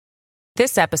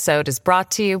This episode is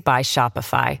brought to you by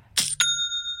Shopify.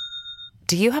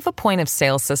 Do you have a point of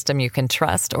sale system you can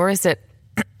trust, or is it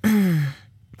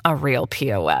a real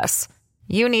POS?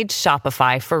 You need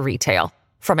Shopify for retail.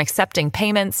 From accepting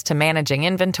payments to managing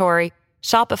inventory,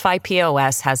 Shopify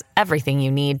POS has everything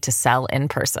you need to sell in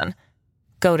person.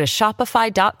 Go to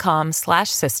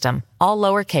shopify.com/system, all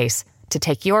lowercase, to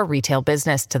take your retail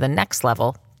business to the next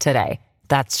level today.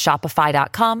 That's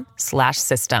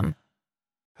shopify.com/system.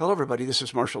 Hello, everybody. This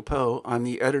is Marshall Poe. I'm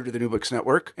the editor of the New Books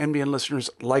Network. NBN listeners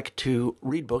like to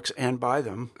read books and buy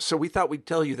them. So we thought we'd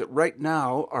tell you that right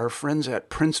now, our friends at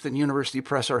Princeton University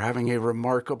Press are having a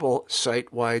remarkable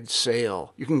site-wide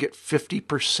sale. You can get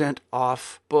 50%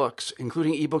 off books,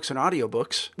 including ebooks and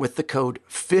audiobooks, with the code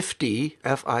 50,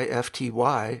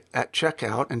 F-I-F-T-Y, at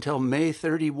checkout until May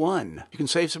 31. You can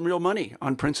save some real money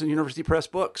on Princeton University Press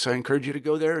books. I encourage you to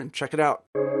go there and check it out.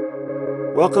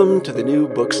 Welcome to the New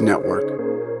Books Network.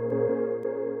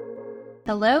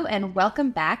 Hello and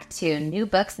welcome back to New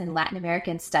Books in Latin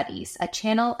American Studies, a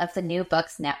channel of the New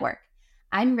Books Network.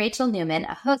 I'm Rachel Newman,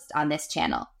 a host on this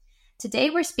channel.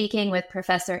 Today we're speaking with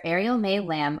Professor Ariel May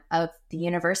Lambe of the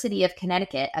University of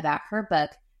Connecticut about her book,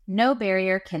 No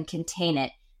Barrier Can Contain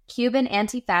It, Cuban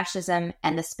Antifascism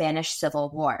and the Spanish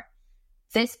Civil War.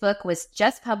 This book was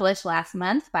just published last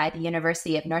month by the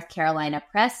University of North Carolina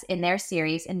Press in their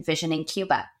series Envisioning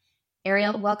Cuba.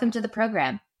 Ariel, welcome to the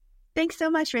program. Thanks so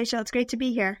much, Rachel. It's great to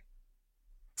be here.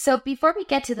 So before we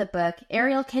get to the book,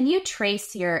 Ariel, can you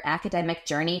trace your academic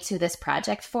journey to this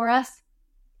project for us?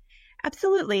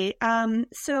 Absolutely.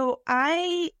 So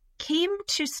I came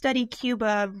to study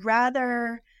Cuba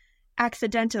rather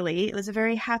accidentally. It was a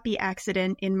very happy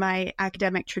accident in my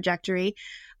academic trajectory.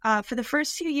 For the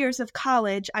first few years of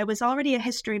college, I was already a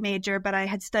history major, but I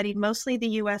had studied mostly the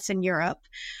U.S. and Europe.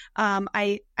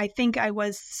 I think I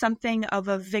was something of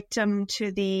a victim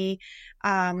to the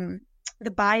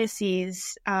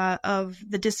biases of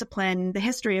the discipline, the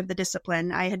history of the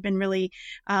discipline. I had been really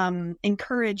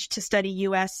encouraged to study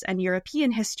U.S. and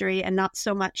European history and not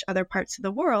so much other parts of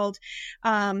the world.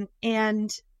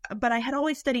 But I had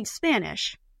always studied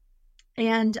Spanish.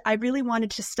 And I really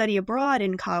wanted to study abroad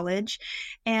in college,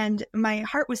 and my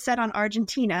heart was set on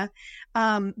Argentina,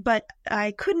 but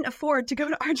I couldn't afford to go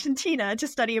to Argentina to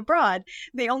study abroad.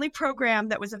 The only program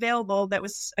that was available that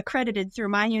was accredited through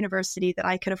my university that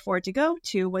I could afford to go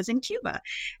to was in Cuba.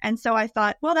 And so I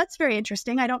thought, well, that's very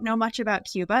interesting. I don't know much about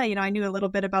Cuba. I knew a little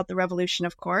bit about the revolution,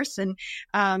 of course, and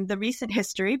the recent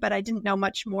history, but I didn't know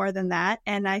much more than that.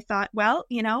 And I thought, well,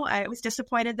 I was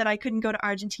disappointed that I couldn't go to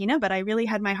Argentina, but I really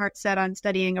had my heart set on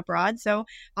studying abroad. So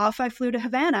off I flew to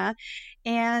Havana,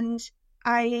 and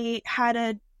I had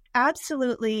an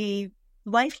absolutely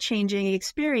life-changing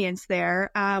experience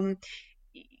there. I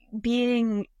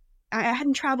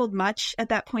hadn't traveled much at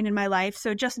that point in my life,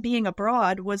 so just being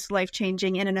abroad was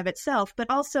life-changing in and of itself, but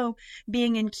also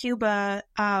being in Cuba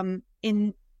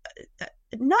in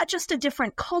not just a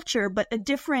different culture, but a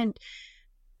different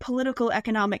political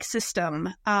economic system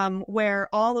where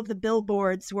all of the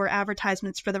billboards were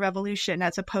advertisements for the revolution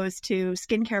as opposed to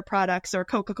skincare products or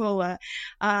Coca-Cola.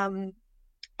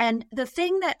 And the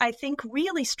thing that I think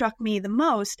really struck me the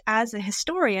most as a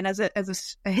historian, as a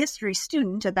history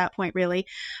student at that point, really,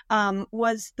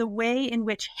 was the way in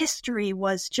which history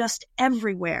was just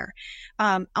everywhere,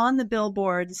 on the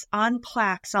billboards, on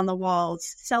plaques on the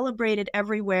walls, celebrated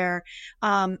everywhere.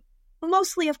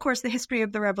 Mostly, of course, the history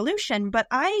of the revolution, but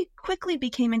I quickly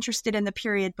became interested in the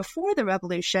period before the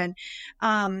revolution.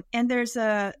 And there's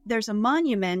a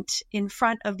monument in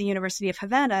front of the University of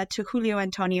Havana to Julio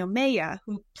Antonio Mella,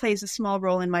 who plays a small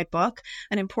role in my book,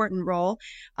 an important role.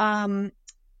 And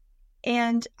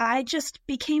I just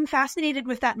became fascinated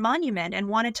with that monument and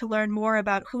wanted to learn more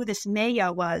about who this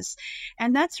Mella was.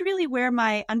 And that's really where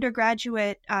my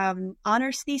undergraduate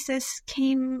honors thesis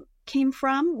came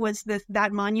from, was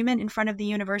that monument in front of the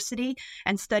university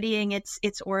and studying its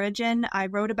origin. I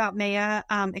wrote about Mella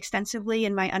extensively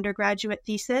in my undergraduate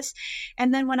thesis.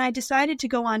 And then when I decided to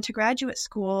go on to graduate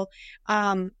school,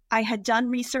 I had done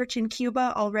research in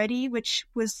Cuba already, which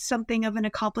was something of an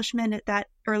accomplishment at that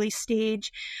early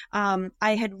stage.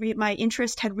 My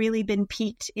interest had really been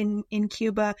piqued in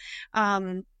Cuba.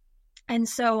 And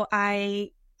so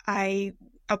I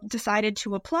decided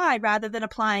to apply rather than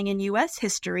applying in U.S.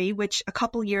 history, which a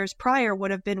couple years prior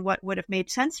would have been what would have made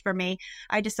sense for me.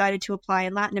 I decided to apply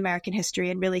in Latin American history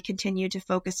and really continue to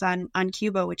focus on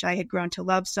Cuba, which I had grown to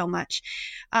love so much.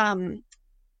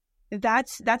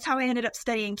 That's how I ended up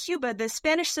studying Cuba. The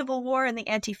Spanish Civil War and the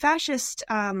anti-fascist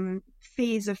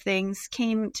phase of things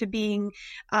came to being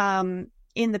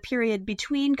in the period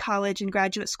between college and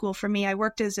graduate school for me, I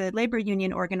worked as a labor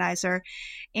union organizer,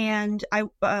 and I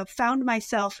found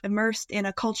myself immersed in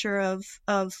a culture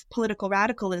of political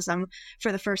radicalism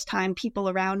for the first time, people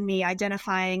around me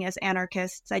identifying as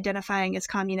anarchists, identifying as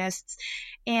communists.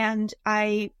 And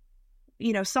I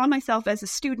saw myself as a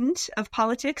student of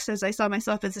politics, as I saw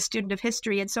myself as a student of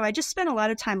history. And so I just spent a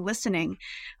lot of time listening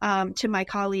to my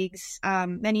colleagues,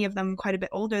 many of them quite a bit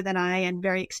older than I and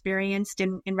very experienced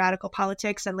in radical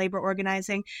politics and labor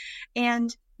organizing.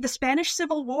 And the Spanish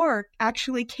Civil War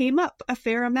actually came up a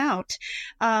fair amount.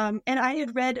 And I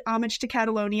had read Homage to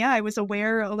Catalonia. I was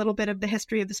aware a little bit of the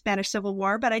history of the Spanish Civil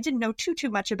War, but I didn't know too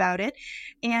much about it.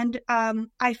 And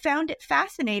I found it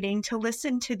fascinating to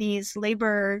listen to these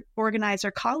labor organizer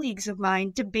colleagues of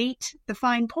mine debate the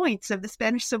fine points of the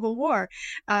Spanish Civil War,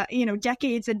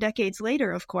 decades and decades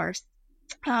later, of course.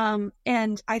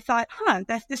 And I thought,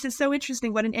 this is so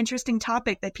interesting. What an interesting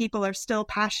topic that people are still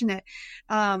passionate.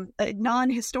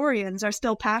 Non-historians are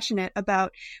still passionate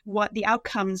about what the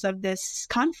outcomes of this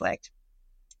conflict.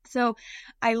 So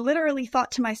I literally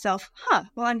thought to myself,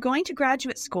 well, I'm going to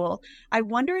graduate school. I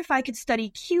wonder if I could study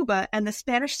Cuba and the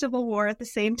Spanish Civil War at the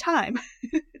same time.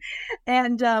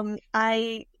 And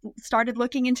I started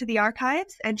looking into the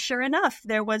archives, and sure enough,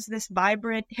 there was this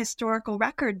vibrant historical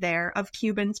record there of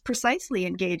Cubans precisely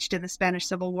engaged in the Spanish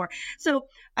Civil War. So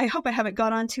I hope I haven't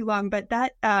gone on too long, but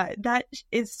that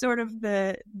is sort of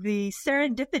the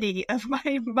serendipity of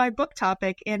my book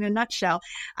topic in a nutshell.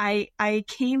 I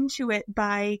came to it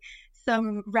by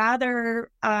some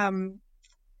rather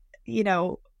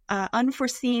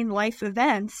unforeseen life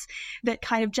events that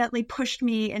kind of gently pushed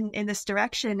me in this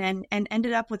direction and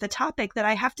ended up with a topic that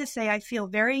I have to say I feel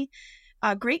very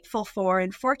grateful for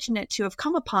and fortunate to have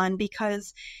come upon,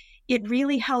 because it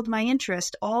really held my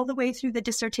interest all the way through the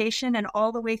dissertation and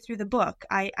all the way through the book.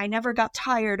 I never got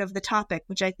tired of the topic,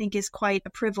 which I think is quite a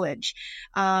privilege.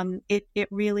 It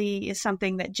really is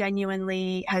something that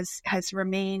genuinely has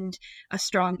remained a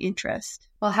strong interest.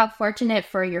 Well, how fortunate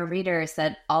for your readers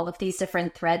that all of these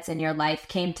different threads in your life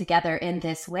came together in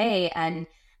this way, and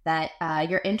that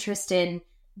your interest in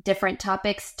different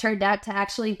topics turned out to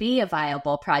actually be a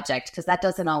viable project, because that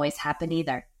doesn't always happen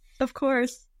either. Of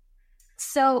course.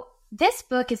 So this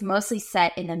book is mostly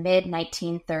set in the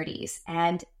mid-1930s,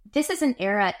 and this is an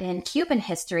era in Cuban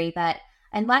history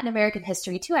and Latin American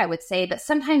history too, I would say, that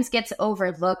sometimes gets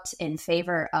overlooked in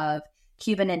favor of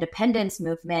Cuban independence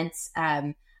movements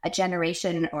a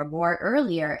generation or more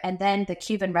earlier, and then the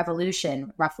Cuban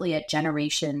Revolution roughly a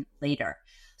generation later.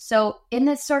 So in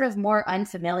this sort of more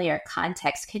unfamiliar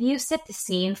context, can you set the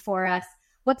scene for us?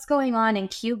 What's going on in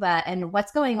Cuba and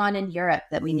what's going on in Europe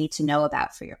that we need to know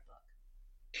about for your book?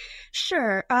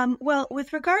 Sure. Well,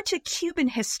 with regard to Cuban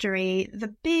history, the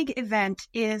big event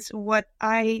is what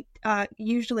I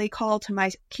usually call to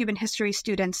my Cuban history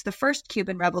students the first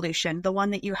Cuban Revolution, the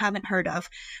one that you haven't heard of,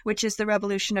 which is the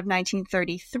Revolution of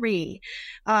 1933.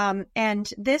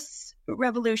 And this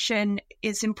revolution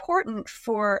is important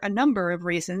for a number of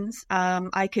reasons.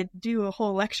 I could do a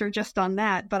whole lecture just on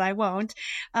that, but I won't.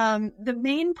 The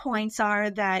main points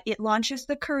are that it launches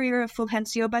the career of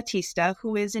Fulgencio Batista,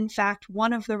 who is in fact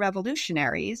one of the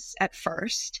revolutionaries at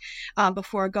first,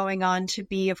 before going on to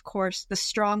be, of course, the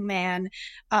strongman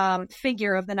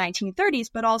figure of the 1930s,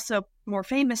 but also more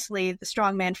famously, the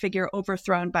strongman figure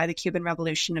overthrown by the Cuban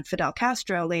Revolution of Fidel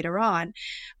Castro later on.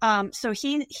 So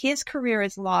his career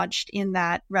is launched in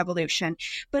that revolution,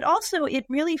 but also it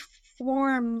really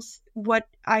forms what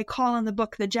I call in the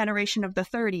book the generation of the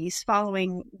 30s,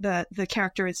 following the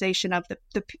characterization of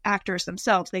the actors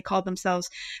themselves. They call themselves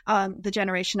the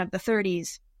generation of the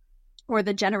 30s, or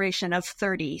the generation of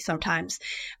 30 sometimes.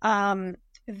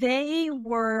 They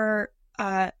were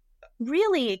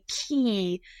really a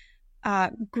key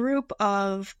group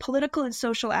of political and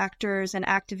social actors and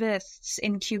activists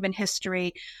in Cuban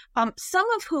history, some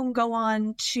of whom go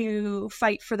on to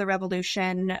fight for the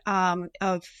revolution of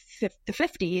the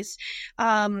 50s,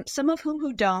 some of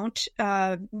whom don't.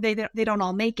 They don't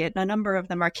all make it. A number of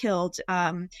them are killed,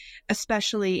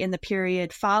 especially in the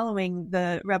period following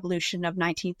the revolution of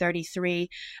 1933.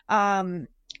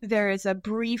 There is a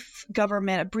brief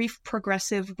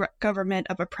progressive government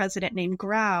of a president named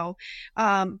Grau,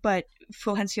 but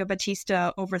Fulgencio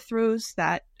Batista overthrows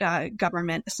that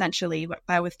government essentially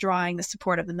by withdrawing the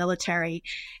support of the military,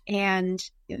 and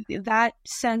that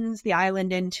sends the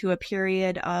island into a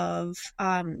period of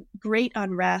great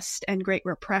unrest and great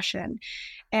repression.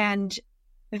 And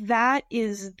that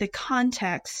is the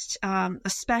context,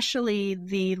 especially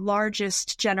the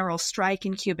largest general strike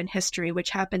in Cuban history, which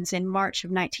happens in March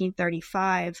of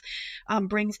 1935,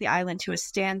 brings the island to a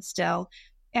standstill.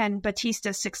 And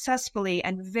Batista successfully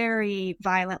and very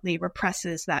violently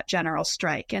represses that general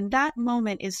strike. And that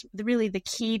moment is really the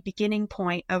key beginning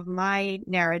point of my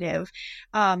narrative,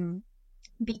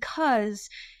 because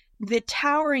the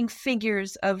towering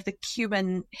figures of the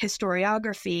Cuban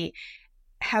historiography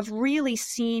have really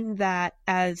seen that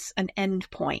as an end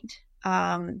point,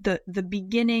 the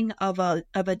beginning of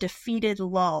a defeated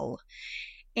lull.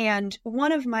 And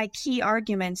one of my key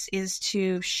arguments is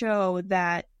to show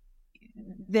that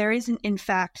there isn't, in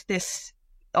fact, this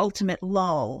ultimate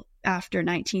lull after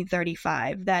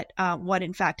 1935, that what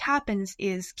in fact happens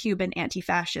is Cuban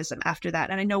anti-fascism after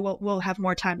that. And I know we'll have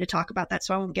more time to talk about that,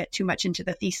 so I won't get too much into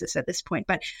the thesis at this point,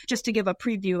 but just to give a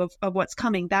preview of what's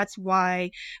coming, that's why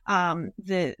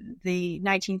the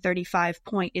 1935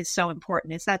 point is so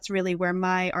important, is that's really where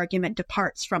my argument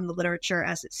departs from the literature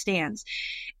as it stands.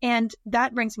 And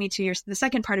that brings me to the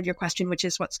second part of your question, which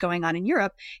is what's going on in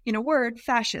Europe. In a word,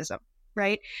 fascism.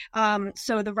 Right.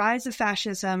 So the rise of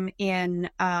fascism in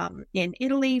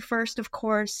Italy first, of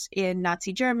course, in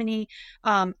Nazi Germany.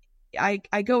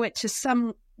 I go into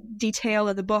some detail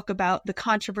of the book about the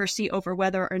controversy over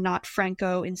whether or not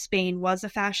Franco in Spain was a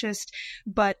fascist,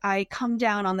 but I come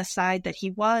down on the side that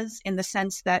he was, in the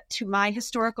sense that to my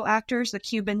historical actors, the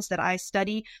Cubans that I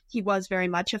study, he was very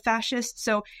much a fascist.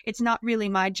 So it's not really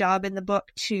my job in the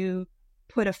book to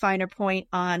put a finer point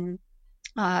on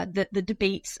the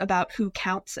debates about who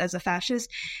counts as a fascist.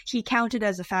 He counted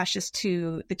as a fascist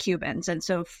to the Cubans. And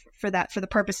so for the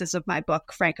purposes of my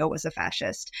book, Franco was a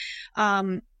fascist.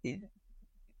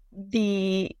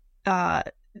 The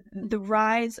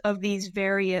rise of these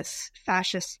various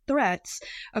fascist threats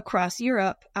across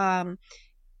Europe, and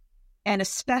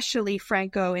especially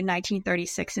Franco in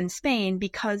 1936 in Spain,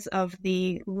 because of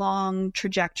the long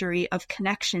trajectory of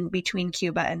connection between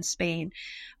Cuba and Spain,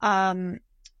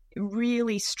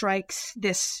 really strikes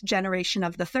this generation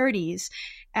of the 30s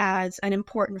as an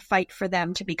important fight for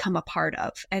them to become a part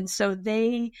of. And so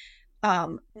they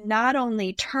not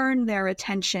only turn their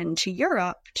attention to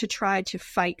Europe to try to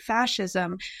fight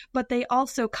fascism, but they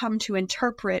also come to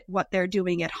interpret what they're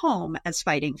doing at home as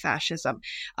fighting fascism.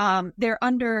 They're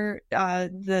under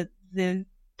the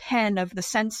pen of the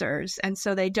censors, and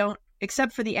so they don't,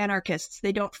 except for the anarchists,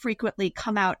 they don't frequently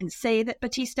come out and say that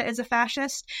Batista is a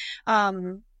fascist.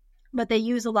 But they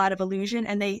use a lot of illusion,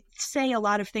 and they say a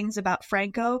lot of things about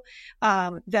Franco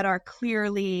that are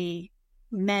clearly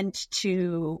meant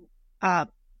to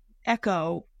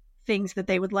echo things that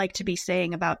they would like to be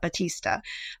saying about Batista.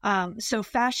 So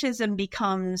fascism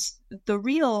becomes the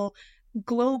real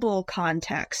global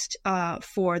context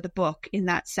for the book in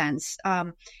that sense,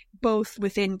 both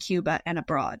within Cuba and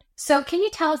abroad. So can you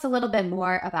tell us a little bit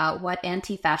more about what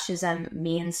anti-fascism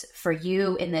means for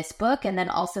you in this book, and then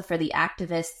also for the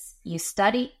activists you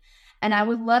study? And I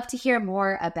would love to hear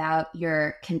more about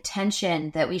your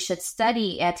contention that we should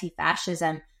study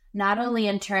anti-fascism, not only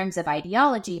in terms of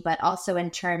ideology, but also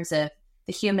in terms of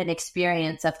the human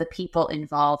experience of the people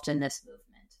involved in this movement.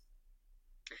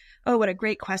 Oh, what a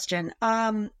great question.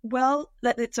 Well,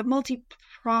 it's a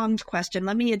multi-pronged question.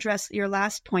 Let me address your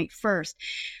last point first.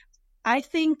 I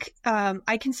think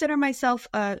I consider myself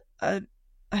a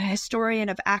historian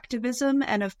of activism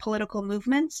and of political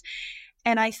movements.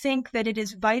 And I think that it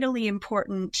is vitally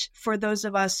important for those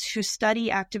of us who study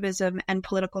activism and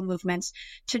political movements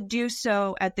to do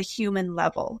so at the human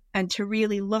level and to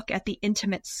really look at the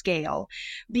intimate scale.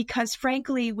 Because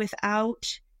frankly,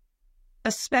 without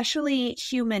especially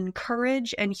human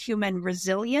courage and human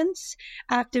resilience,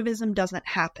 activism doesn't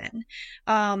happen.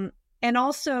 And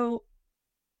also,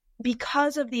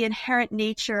 because of the inherent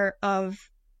nature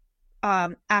of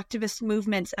activist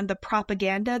movements and the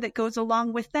propaganda that goes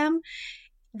along with them,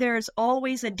 there's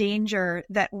always a danger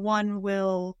that one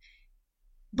will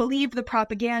believe the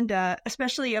propaganda,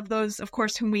 especially of those, of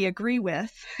course, whom we agree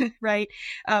with, right?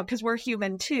 Because we're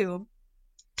human too.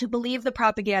 To believe the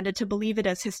propaganda, to believe it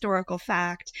as historical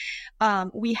fact,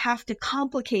 we have to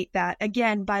complicate that,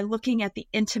 again, by looking at the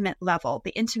intimate level,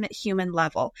 the intimate human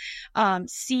level,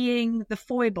 seeing the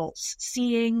foibles,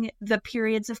 seeing the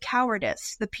periods of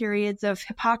cowardice, the periods of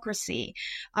hypocrisy.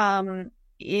 In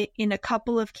a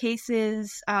couple of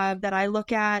cases that I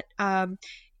look at,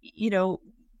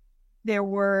 there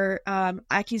were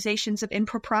accusations of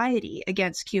impropriety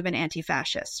against Cuban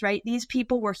anti-fascists, right? These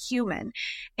people were human,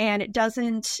 and it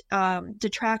doesn't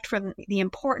detract from the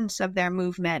importance of their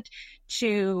movement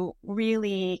to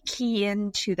really key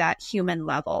into that human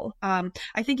level. I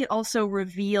think it also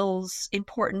reveals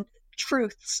important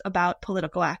truths about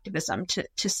political activism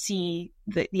to see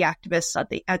the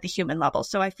activists at the human level.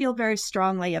 So I feel very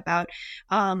strongly about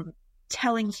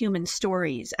telling human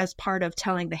stories as part of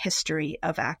telling the history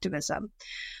of activism.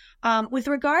 With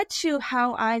regard to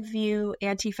how I view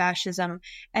anti-fascism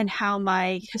and how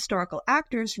my historical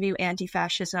actors view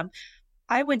anti-fascism,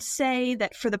 I would say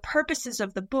that for the purposes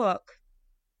of the book,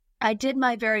 I did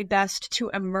my very best to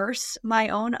immerse my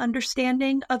own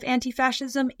understanding of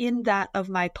anti-fascism in that of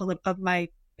my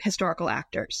historical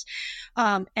actors.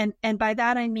 And by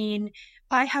that I mean,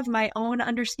 I have my own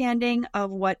understanding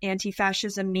of what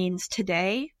anti-fascism means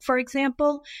today, for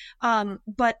example,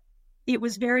 but it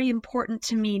was very important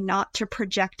to me not to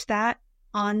project that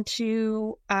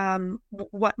onto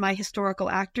what my historical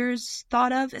actors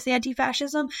thought of as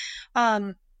anti-fascism.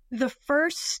 The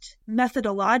first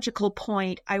methodological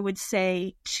point, I would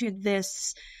say, to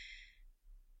this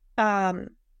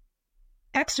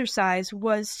exercise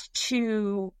was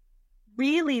to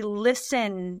really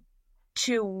listen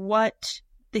to what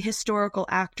the historical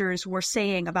actors were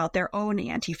saying about their own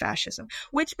anti-fascism,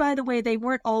 which, by the way, they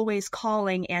weren't always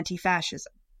calling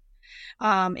anti-fascism.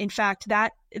 In fact,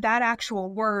 that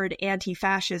actual word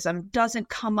anti-fascism doesn't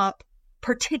come up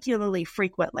particularly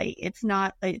frequently. It's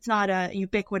not a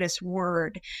ubiquitous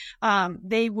word.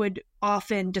 They would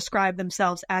often describe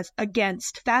themselves as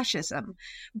against fascism,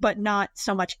 but not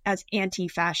so much as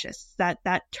anti-fascists.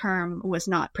 That term was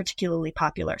not particularly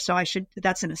popular. So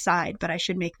that's an aside, but I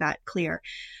should make that clear.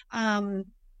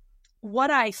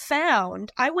 What I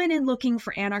found, I went in looking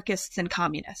for anarchists and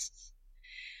communists.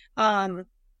 And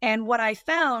what I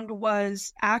found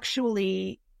was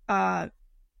actually, of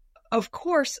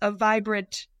course, a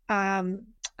vibrant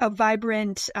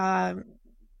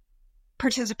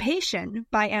participation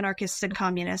by anarchists and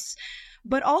communists,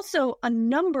 but also a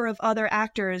number of other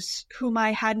actors whom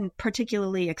I hadn't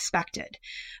particularly expected.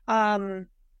 The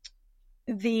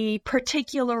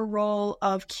particular role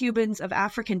of Cubans of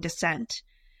African descent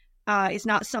is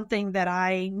not something that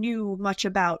I knew much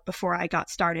about before I got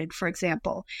started, for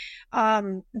example.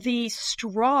 The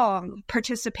strong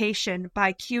participation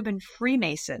by Cuban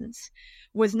Freemasons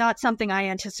was not something I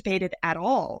anticipated at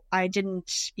all. I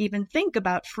didn't even think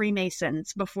about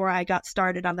Freemasons before I got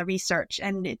started on the research.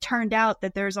 And it turned out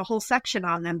that there's a whole section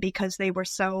on them because they were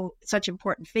such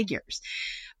important figures.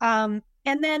 And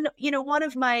then, one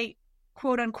of my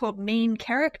quote unquote main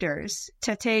characters,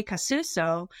 Tete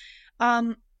Casuso,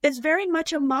 is very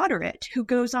much a moderate who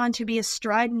goes on to be a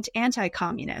strident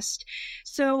anti-communist.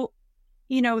 So,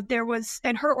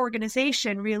 and her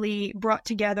organization really brought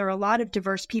together a lot of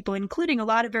diverse people, including a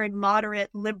lot of very moderate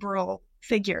liberal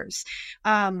figures,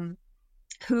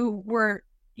 who were,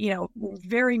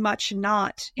 very much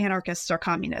not anarchists or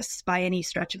communists by any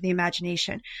stretch of the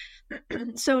imagination.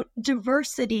 So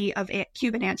diversity of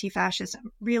Cuban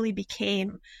anti-fascism really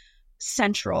became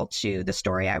central to the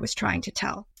story I was trying to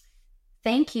tell.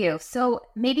 Thank you. So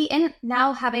maybe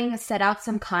now having set out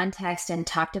some context and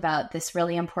talked about this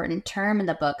really important term in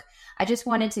the book, I just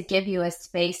wanted to give you a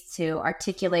space to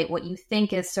articulate what you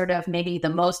think is sort of maybe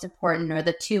the most important or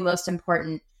the two most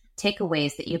important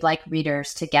takeaways that you'd like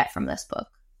readers to get from this book.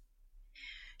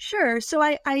 Sure. So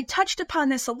I touched upon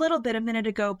this a little bit a minute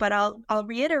ago, but I'll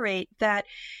reiterate that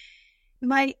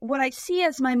what I see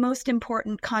as my most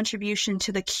important contribution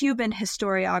to the Cuban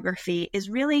historiography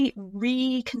is really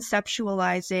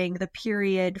reconceptualizing the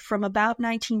period from about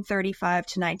 1935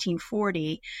 to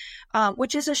 1940,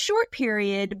 which is a short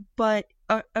period, but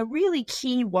a really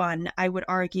key one, I would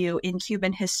argue, in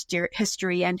Cuban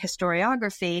history and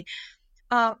historiography.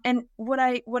 And what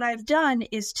I've done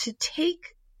is to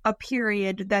take a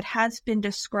period that has been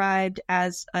described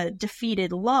as a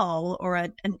defeated lull or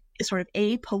a sort of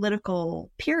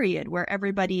apolitical period where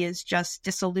everybody is just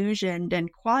disillusioned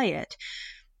and quiet,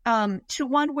 to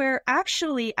one where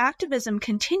actually activism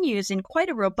continues in quite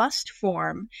a robust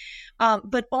form,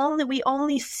 but we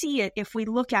only see it if we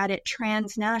look at it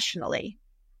transnationally.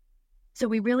 So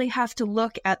we really have to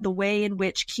look at the way in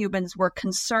which Cubans were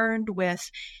concerned with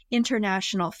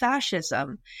international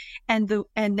fascism, and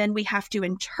then we have to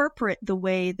interpret the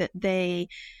way that they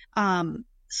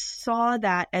saw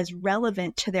that as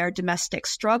relevant to their domestic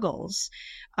struggles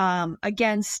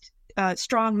against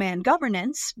strongman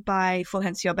governance by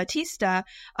Fulgencio Batista,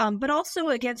 but also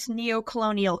against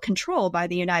neo-colonial control by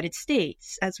the United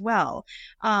States as well.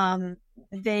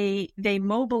 They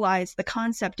mobilized the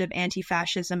concept of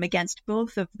anti-fascism against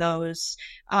both of those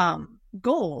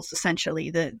goals,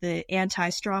 essentially, the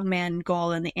anti-strongman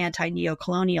goal and the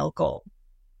anti-neo-colonial goal.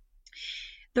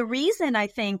 The reason I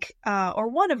think, or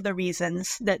one of the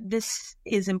reasons that this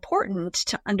is important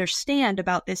to understand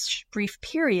about this brief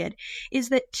period is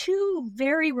that two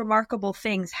very remarkable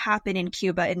things happen in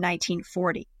Cuba in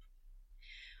 1940.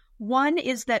 One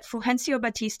is that Fulgencio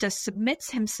Batista submits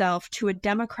himself to a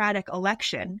democratic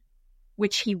election,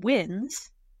 which he wins,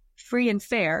 free and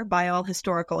fair by all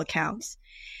historical accounts.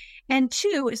 And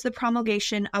two is the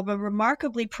promulgation of a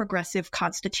remarkably progressive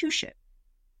constitution.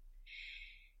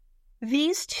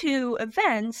 These two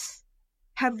events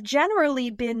have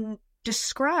generally been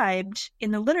described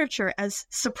in the literature as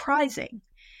surprising.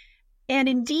 And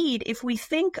indeed, if we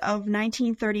think of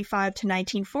 1935 to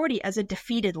 1940 as a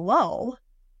defeated lull,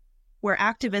 where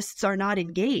activists are not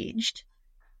engaged,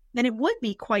 then it would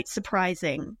be quite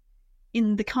surprising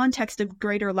in the context of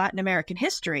greater Latin American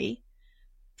history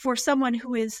for someone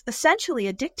who is essentially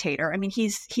a dictator. I mean,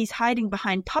 he's hiding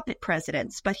behind puppet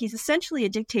presidents, but he's essentially a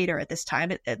dictator at this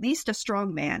time, at least a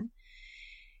strong man,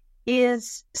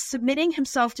 is submitting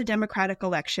himself to democratic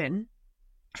election,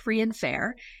 free and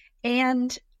fair,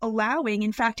 and allowing,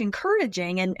 in fact,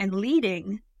 encouraging and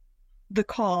leading the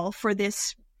call for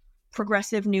this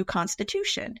progressive new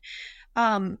constitution.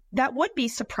 That would be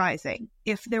surprising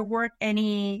if there weren't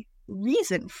any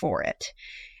reason for it.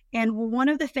 And one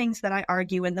of the things that I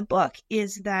argue in the book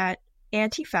is that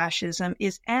anti-fascism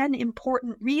is an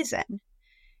important reason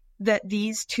that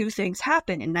these two things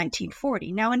happen in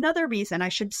 1940. Now, another reason I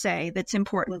should say that's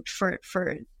important for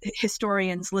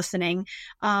historians listening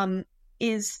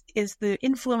is the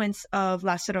influence of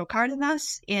Lázaro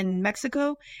Cárdenas in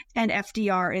Mexico and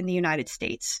FDR in the United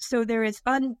States. So there is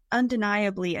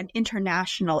undeniably an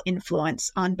international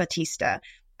influence on Batista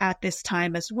at this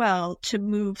time as well to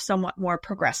move somewhat more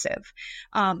progressive.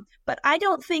 But I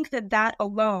don't think that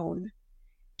alone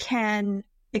can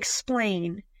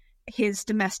explain his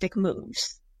domestic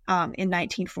moves in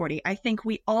 1940. I think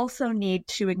we also need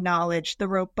to acknowledge the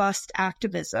robust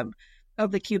activism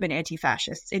of the Cuban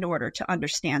anti-fascists in order to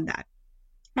understand that.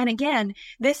 And again,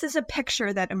 this is a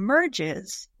picture that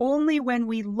emerges only when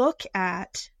we look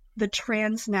at the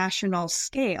transnational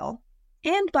scale.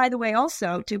 And by the way,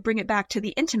 also to bring it back to the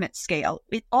intimate scale,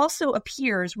 it also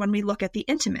appears when we look at the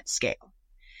intimate scale.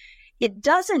 It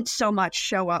doesn't so much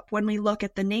show up when we look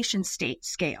at the nation-state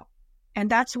scale. And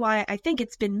that's why I think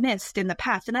it's been missed in the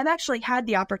past. And I've actually had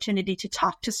the opportunity to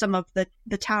talk to some of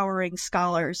the towering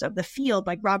scholars of the field,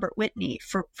 like Robert Whitney,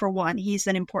 for one. He's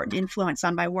an important influence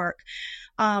on my work,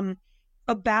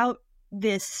 about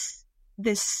this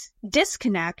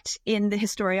disconnect in the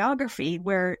historiography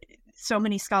where so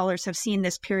many scholars have seen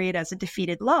this period as a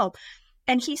defeated lull.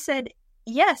 And he said,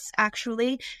 yes,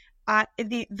 actually,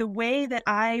 the way that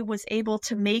I was able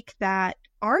to make that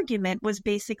argument was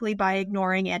basically by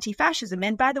ignoring anti-fascism.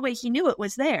 And by the way, he knew it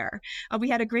was there. We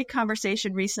had a great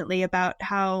conversation recently about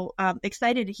how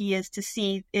excited he is to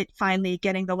see it finally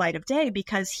getting the light of day,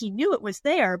 because he knew it was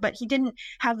there, but he didn't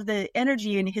have the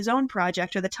energy in his own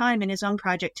project or the time in his own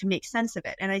project to make sense of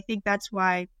it. And I think that's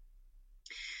why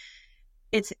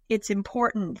it's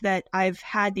important that I've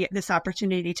had this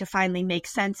opportunity to finally make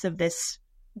sense of this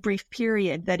brief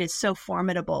period that is so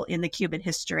formidable in the Cuban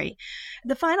history.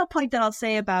 The final point that I'll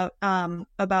say about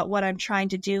what I'm trying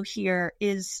to do here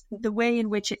is the way in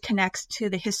which it connects to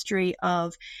the history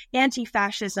of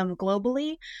anti-fascism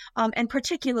globally, and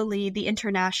particularly the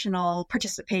international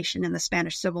participation in the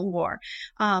Spanish Civil War.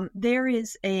 There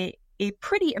is a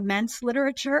pretty immense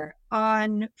literature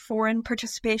on foreign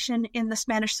participation in the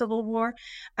Spanish Civil War,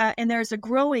 and there's a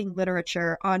growing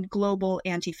literature on global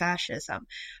anti-fascism.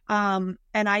 And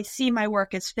I see my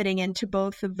work as fitting into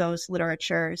both of those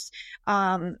literatures.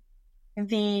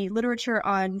 The literature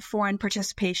on foreign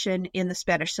participation in the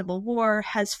Spanish Civil War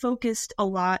has focused a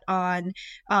lot on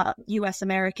U.S.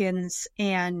 Americans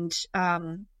and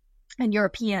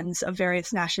Europeans of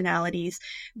various nationalities.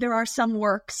 There are some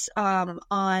works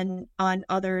on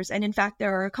others, and in fact,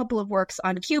 there are a couple of works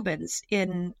on Cubans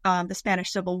in the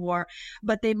Spanish Civil War,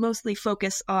 but they mostly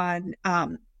focus on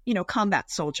combat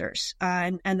soldiers,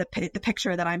 and the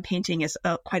picture that I'm painting is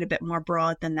quite a bit more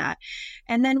broad than that.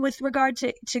 And then with regard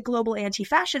to global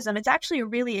anti-fascism, it's actually a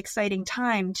really exciting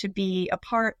time to be a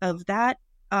part of that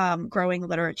growing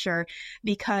literature,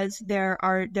 because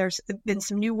there's been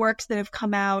some new works that have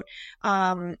come out.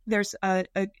 There's a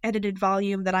edited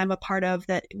volume that I'm a part of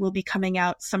that will be coming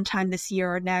out sometime this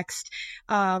year or next,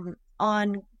 on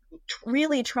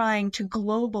really trying to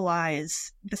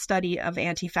globalize the study of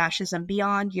anti-fascism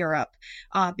beyond Europe,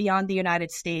 beyond the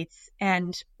United States,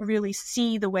 and really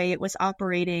see the way it was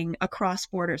operating across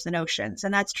borders and oceans.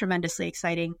 And that's tremendously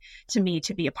exciting to me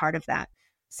to be a part of that.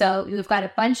 So we've got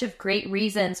a bunch of great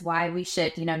reasons why we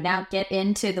should, now get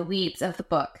into the weeds of the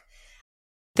book.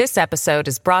 This episode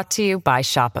is brought to you by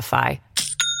Shopify.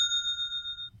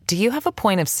 Do you have a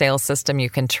point of sale system you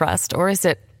can trust, or is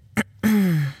it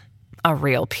a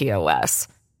real POS?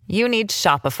 You need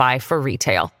Shopify for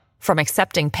retail. From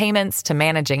accepting payments to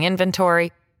managing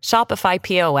inventory, Shopify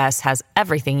POS has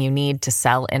everything you need to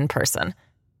sell in person.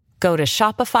 Go to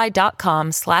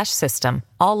shopify.com/system,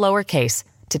 all lowercase,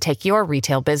 to take your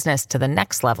retail business to the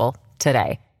next level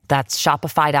today. That's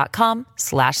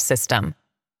shopify.com/system.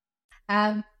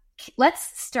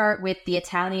 Let's start with the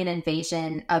Italian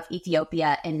invasion of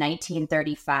Ethiopia in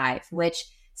 1935, which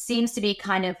seems to be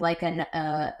kind of like an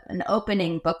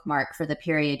opening bookmark for the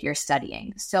period you're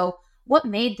studying. So what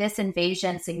made this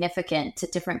invasion significant to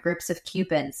different groups of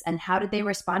Cubans, and how did they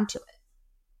respond to it?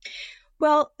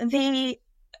 Well, the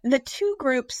two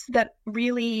groups that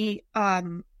really,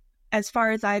 as far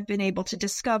as I've been able to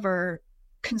discover,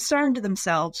 concerned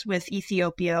themselves with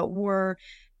Ethiopia were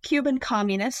Cuban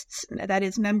communists, that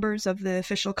is, members of the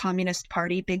official Communist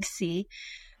Party, Big C,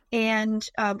 and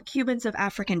Cubans of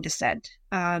African descent,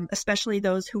 especially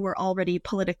those who were already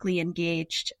politically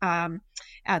engaged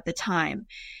at the time.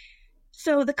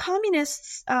 So the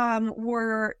communists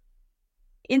were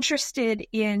interested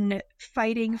in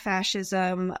fighting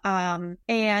fascism,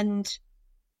 and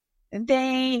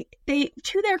they,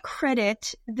 to their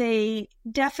credit, they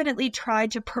definitely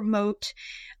tried to promote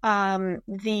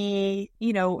the,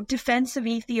 defense of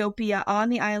Ethiopia on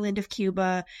the island of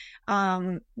Cuba.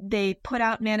 They put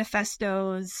out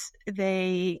manifestos.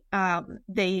 They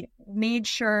made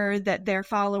sure that their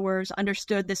followers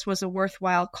understood this was a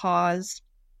worthwhile cause.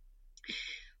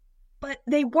 But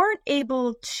they weren't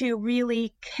able to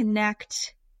really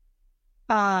connect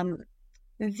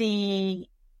the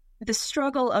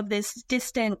struggle of this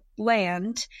distant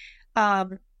land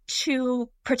to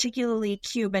particularly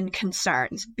Cuban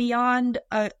concerns beyond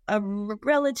a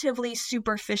relatively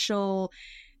superficial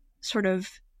sort of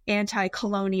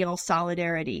anti-colonial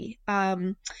solidarity.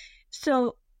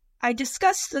 So I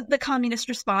discussed the communist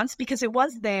response because it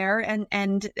was there,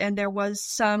 and there was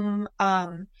some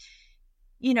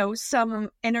some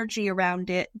energy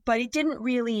around it, but it didn't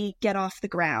really get off the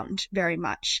ground very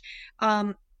much.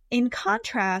 In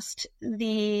contrast,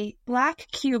 the Black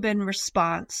Cuban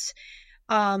response,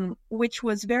 which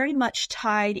was very much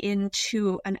tied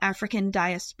into an African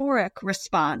diasporic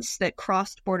response that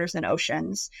crossed borders and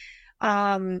oceans,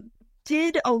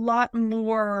 did a lot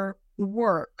more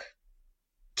work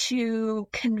to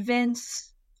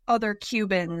convince other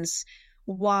Cubans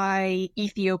why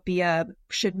Ethiopia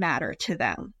should matter to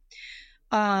them.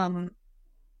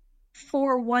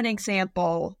 For one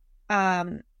example,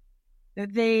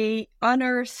 they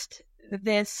unearthed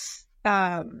this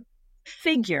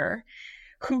figure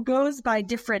who goes by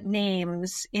different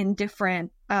names in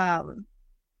different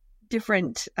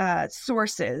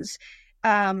sources,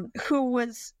 who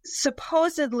was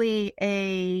supposedly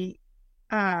a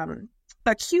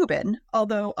Cuban,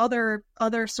 although other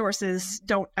sources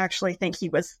don't actually think he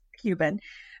was Cuban,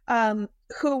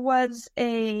 who was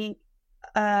a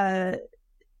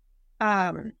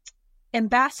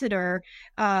ambassador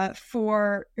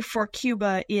for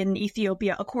Cuba in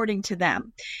Ethiopia, according to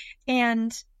them.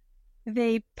 And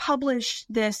they published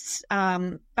this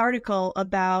article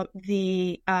about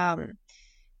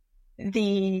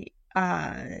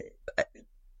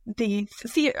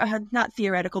not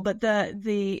theoretical, but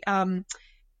the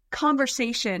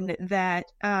conversation that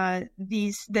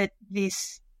these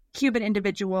Cuban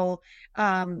individual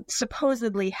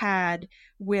supposedly had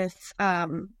with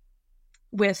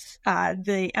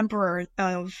the emperor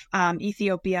of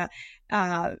Ethiopia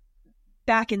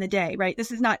back in the day, right?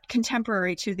 This is not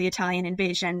contemporary to the Italian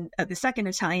invasion, the second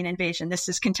Italian invasion. This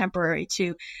is contemporary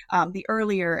to the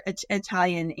earlier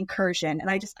Italian incursion. And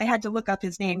I had to look up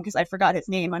his name because I forgot his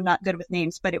name. I'm not good with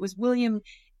names, but it was William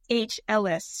H.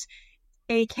 Ellis,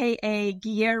 a.k.a.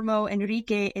 Guillermo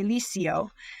Enrique Eliseo.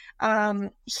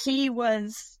 He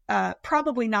was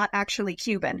probably not actually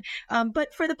Cuban,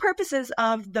 but for the purposes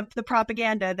of the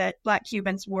propaganda that Black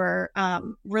Cubans were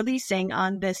releasing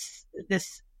on this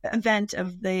event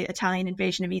of the Italian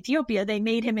invasion of Ethiopia, they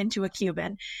made him into a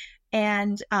Cuban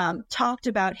and talked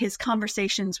about his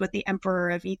conversations with the Emperor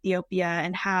of Ethiopia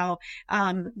and how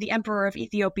the Emperor of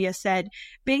Ethiopia said,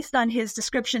 based on his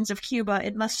descriptions of Cuba,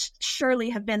 it must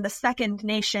surely have been the second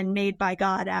nation made by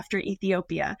God after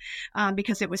Ethiopia,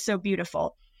 because it was so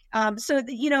beautiful.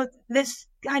 This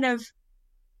kind of,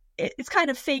 it's kind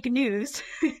of fake news,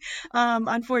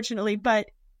 unfortunately,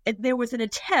 but there was an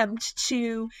attempt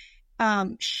to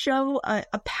show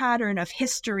a pattern of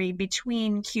history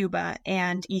between Cuba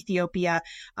and Ethiopia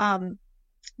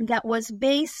that was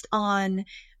based on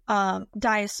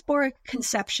diasporic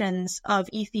conceptions of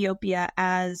Ethiopia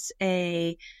as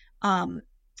a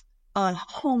a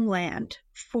homeland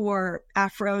for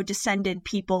Afro-descended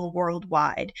people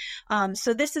worldwide.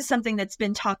 So this is something that's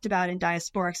been talked about in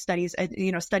diasporic studies,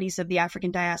 studies of the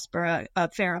African diaspora a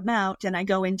fair amount, and I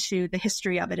go into the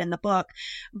history of it in the book.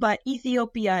 But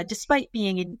Ethiopia, despite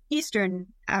being in Eastern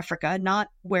Africa, not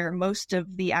where most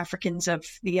of the Africans of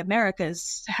the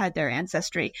Americas had their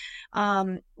ancestry,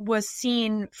 was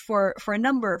seen for a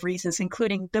number of reasons,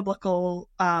 including biblical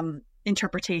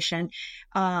interpretation,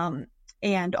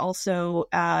 and also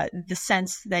the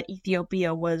sense that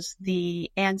Ethiopia was the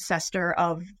ancestor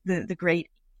of the great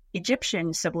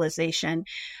Egyptian civilization.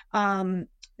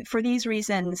 For these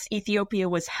reasons, Ethiopia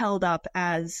was held up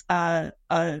as a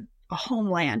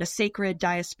homeland, a sacred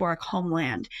diasporic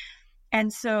homeland.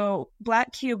 And so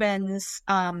Black Cubans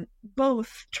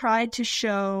both tried to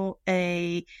show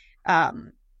a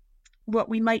what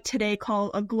we might today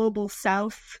call a global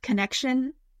South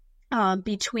connection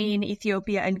between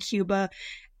Ethiopia and Cuba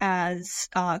as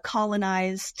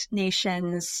colonized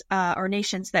nations, or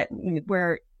nations that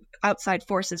where outside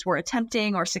forces were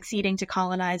attempting or succeeding to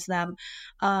colonize them,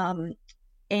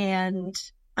 and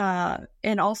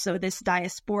also this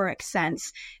diasporic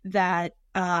sense that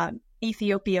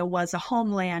Ethiopia was a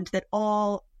homeland that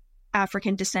all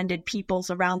African-descended peoples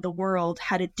around the world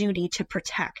had a duty to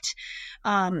protect.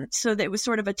 So that it was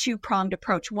sort of a two-pronged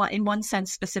approach, in one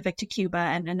sense specific to Cuba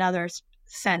and another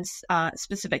sense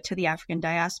specific to the African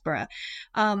diaspora.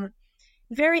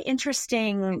 Very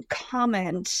interesting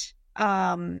comment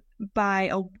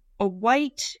by a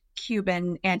white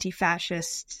Cuban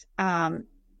anti-fascist,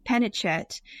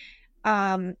 Penichet,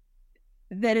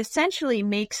 that essentially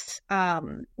makes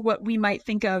what we might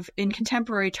think of in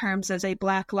contemporary terms as a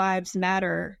Black Lives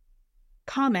Matter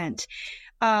comment.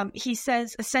 He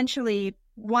says essentially,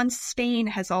 once Spain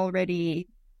has already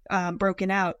broken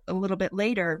out a little bit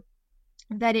later,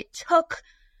 that it took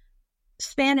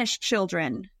Spanish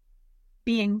children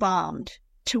being bombed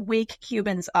to wake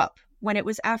Cubans up. When it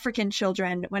was African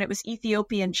children, when it was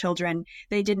Ethiopian children,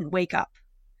 they didn't wake up.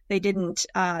 They didn't,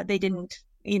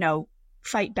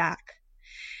 fight back.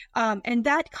 And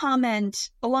that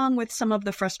comment, along with some of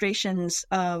the frustrations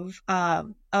of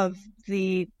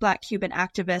the Black Cuban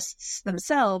activists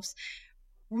themselves,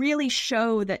 really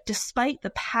show that despite the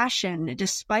passion,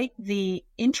 despite the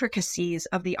intricacies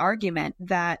of the argument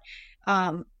that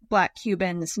Black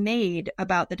Cubans made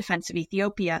about the defense of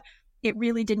Ethiopia, it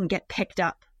really didn't get picked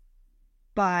up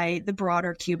by the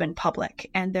broader Cuban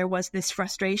public. And there was this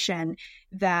frustration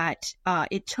that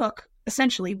it took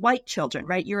essentially white children,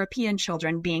 right, European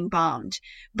children being bombed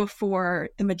before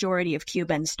the majority of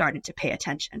Cubans started to pay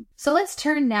attention. So let's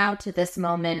turn now to this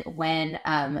moment when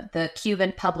the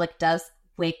Cuban public does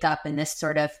wake up in this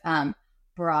sort of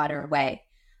broader way.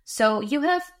 So you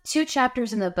have 2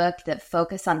 chapters in the book that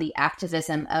focus on the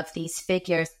activism of these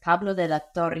figures, Pablo de la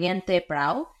Torriente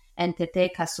Brau and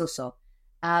Tete Casuso.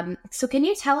 So can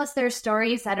you tell us their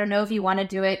stories? I don't know if you want to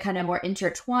do it kind of more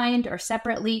intertwined or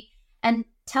separately, and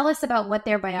tell us about what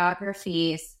their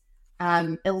biographies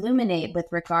illuminate with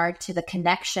regard to the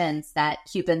connections that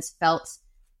Cubans felt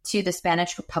to the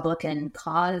Spanish Republican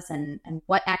cause and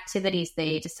what activities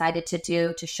they decided to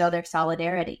do to show their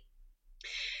solidarity.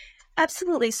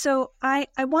 Absolutely. So I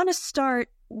want to start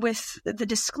with the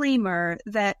disclaimer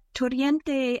that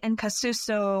Torriente and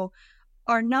Casuso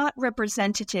are not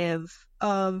representative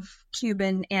of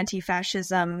Cuban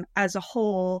anti-fascism as a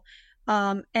whole,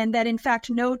 and that in fact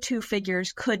no two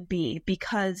figures could be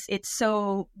because it's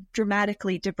so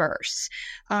dramatically diverse.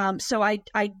 So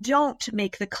I don't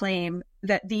make the claim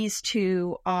that these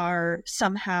two are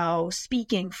somehow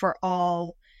speaking for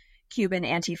all Cuban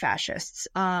anti-fascists.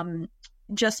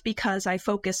 Just because I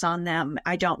focus on them,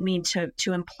 I don't mean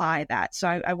to imply that. So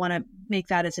I want to make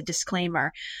that as a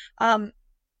disclaimer.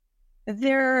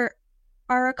 There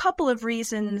are a couple of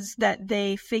reasons that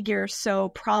they figure so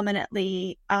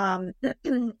prominently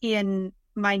in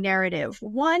my narrative.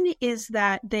 One is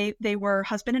that they were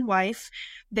husband and wife.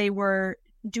 They were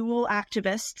dual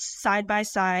activists side by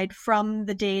side from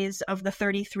the days of the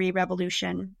 33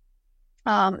 revolution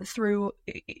through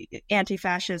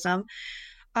anti-fascism.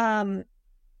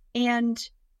 And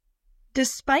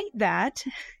despite that,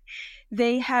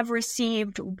 they have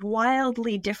received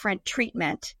wildly different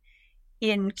treatment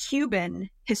in Cuban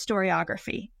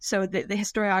historiography. So the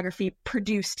historiography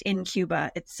produced in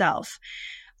Cuba itself.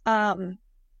 In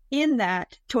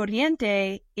that,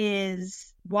 Torriente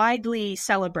is widely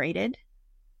celebrated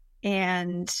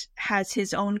and has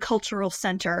his own cultural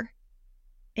center,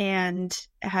 and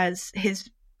has his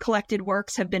collected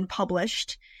works have been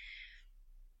published.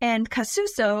 And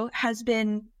Casuso has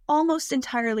been almost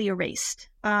entirely erased.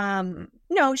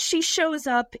 No, she shows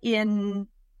up in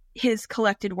his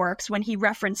collected works. When he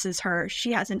references her,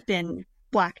 she hasn't been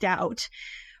blacked out,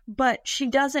 but she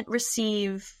doesn't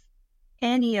receive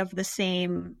any of the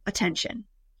same attention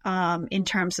in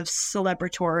terms of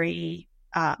celebratory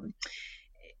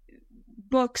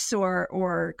books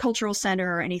or cultural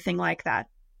center or anything like that.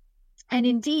 And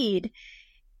indeed,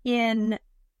 in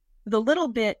the little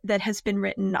bit that has been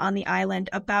written on the island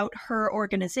about her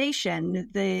organization,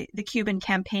 the Cuban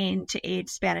Campaign to Aid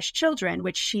Spanish Children,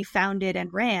 which she founded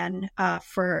and ran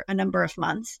for a number of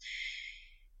months,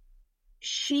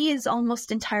 she is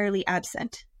almost entirely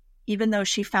absent. Even though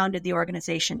she founded the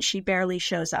organization, she barely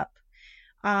shows up.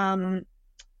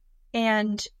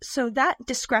 And so that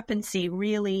discrepancy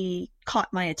really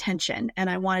caught my attention, and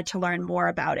I wanted to learn more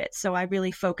about it. So I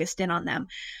really focused in on them.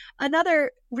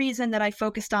 Another reason that I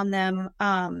focused on them,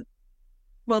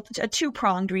 well, a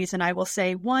two-pronged reason, I will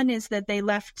say. One is that they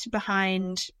left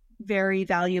behind very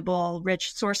valuable,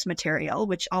 rich source material,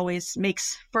 which always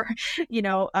makes for,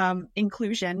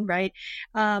 inclusion, right?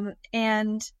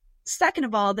 And second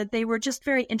of all, that they were just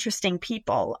very interesting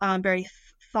people, very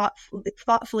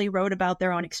thoughtfully wrote about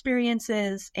their own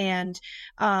experiences and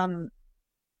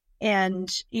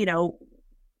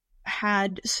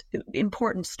had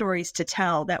important stories to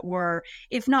tell that were,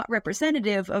 if not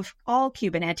representative of all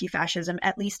Cuban anti-fascism,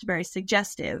 at least very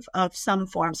suggestive of some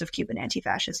forms of Cuban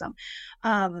anti-fascism.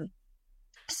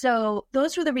 So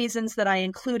those were the reasons that I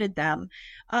included them.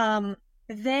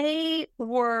 They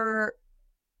were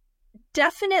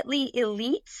definitely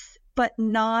elites, but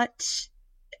not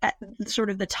at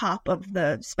sort of the top of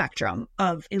the spectrum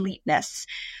of eliteness.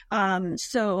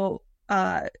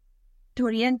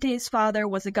 Toriente's father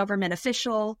was a government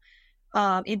official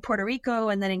in Puerto Rico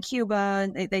and then in Cuba.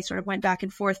 They sort of went back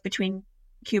and forth between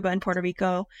Cuba and Puerto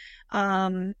Rico.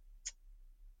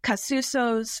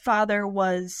 Casuso's father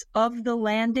was of the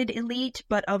landed elite,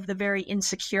 but of the very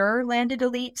insecure landed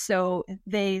elite. So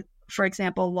they, for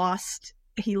example,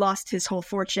 he lost his whole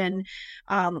fortune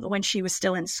when she was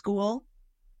still in school.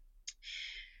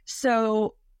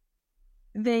 So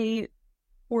they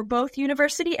were both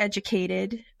university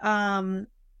educated, and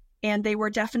they were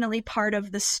definitely part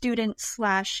of the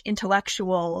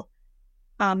student/intellectual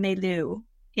milieu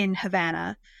in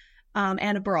Havana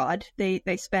and abroad.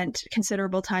 They spent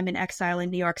considerable time in exile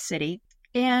in New York City.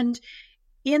 And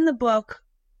in the book,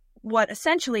 what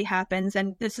essentially happens,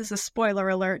 and this is a spoiler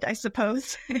alert, I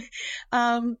suppose,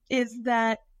 is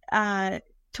that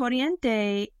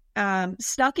Toriente,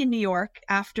 stuck in New York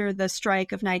after the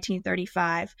strike of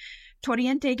 1935,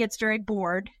 Toriente gets very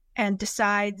bored and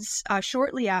decides very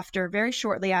shortly after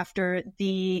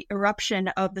the eruption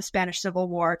of the Spanish Civil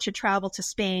War to travel to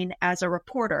Spain as a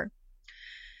reporter.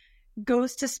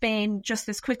 Goes to Spain just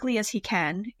as quickly as he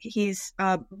can. He's,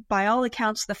 by all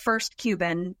accounts, the first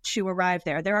Cuban to arrive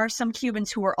there. There are some Cubans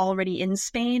who were already in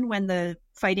Spain when the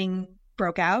fighting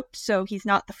broke out, so he's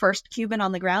not the first Cuban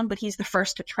on the ground, but he's the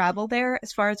first to travel there,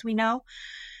 as far as we know.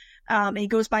 He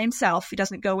goes by himself. He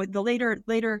doesn't go with the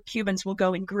later Cubans will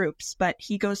go in groups, but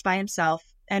he goes by himself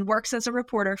and works as a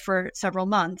reporter for several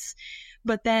months,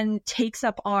 but then takes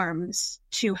up arms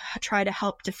to try to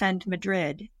help defend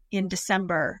Madrid in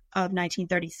December of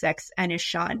 1936 and is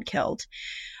shot and killed.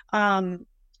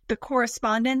 The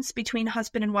correspondence between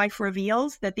husband and wife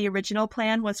reveals that the original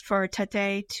plan was for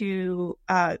Tete to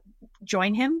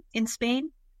join him in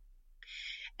Spain.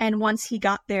 And once he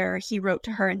got there, he wrote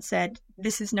to her and said,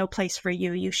 "This is no place for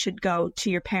you. You should go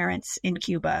to your parents in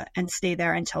Cuba and stay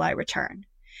there until I return,"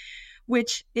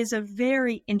 which is a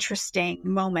very interesting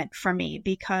moment for me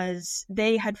because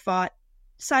they had fought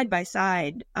side by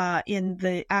side in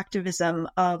the activism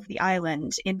of the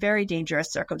island in very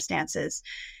dangerous circumstances.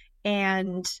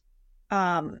 And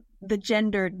the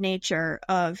gendered nature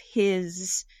of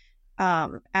his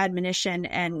admonition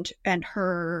and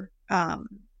her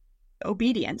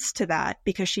obedience to that,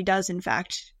 because she does in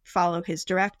fact follow his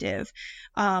directive,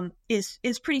 is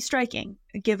pretty striking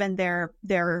given their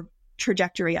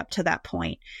trajectory up to that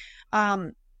point.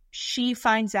 She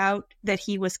finds out that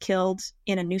he was killed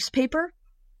in a newspaper,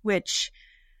 which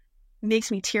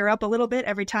makes me tear up a little bit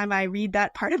every time I read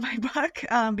that part of my book,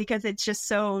 because it's just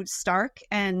so stark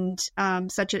and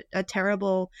such a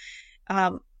terrible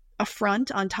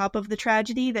affront on top of the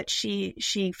tragedy that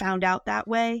she found out that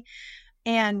way.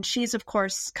 And she's, of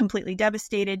course, completely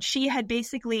devastated. She had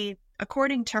basically,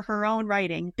 according to her own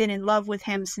writing, been in love with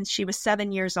him since she was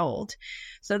 7 years old.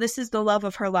 So this is the love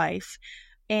of her life.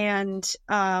 And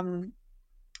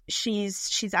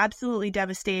she's absolutely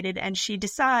devastated, and she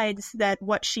decides that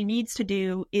what she needs to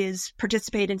do is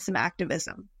participate in some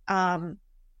activism.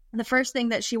 The first thing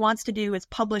that she wants to do is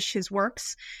publish his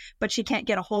works, but she can't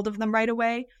get a hold of them right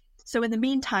away. So in the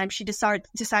meantime, she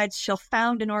decides she'll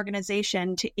found an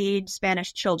organization to aid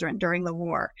Spanish children during the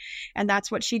war. And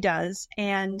that's what she does.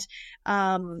 And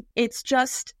it's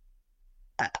just,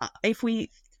 if we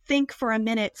think for a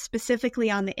minute specifically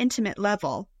on the intimate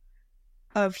level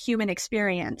of human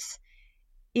experience,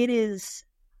 it is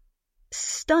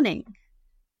stunning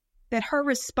that her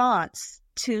response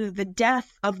to the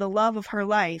death of the love of her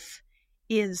life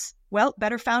is, well,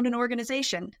 better found an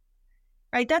organization.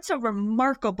 Right? That's a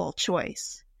remarkable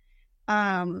choice.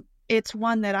 It's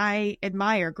one that I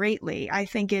admire greatly. I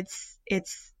think it's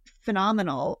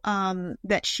phenomenal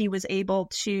that she was able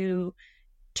to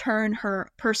turn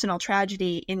her personal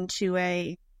tragedy into an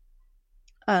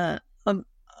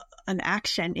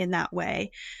action in that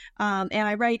way. And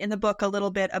I write in the book a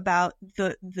little bit about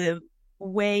the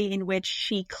way in which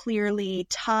she clearly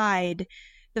tied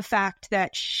the fact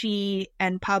that she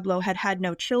and Pablo had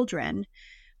no children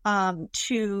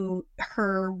to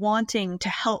her wanting to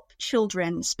help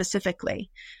children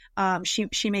specifically.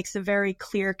 She makes a very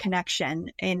clear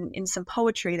connection in some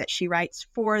poetry that she writes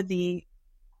for the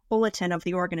bulletin of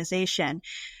the organization,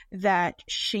 that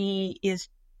she is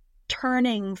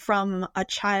turning from a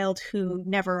child who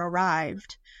never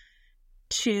arrived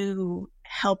to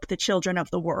help the children of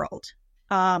the world,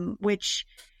 which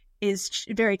is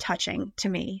very touching to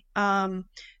me.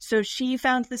 So she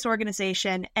found this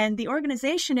organization, and the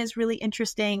organization is really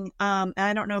interesting.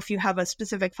 I don't know if you have a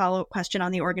specific follow-up question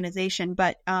on the organization,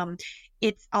 but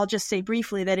I'll just say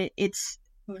briefly that it's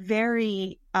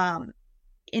very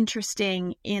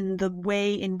interesting in the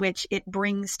way in which it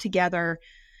brings together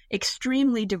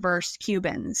extremely diverse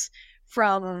Cubans,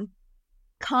 from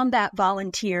combat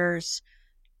volunteers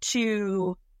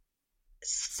to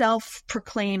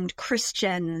self-proclaimed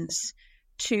Christians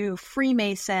to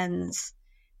Freemasons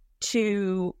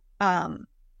to,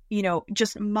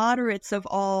 just moderates of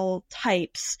all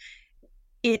types.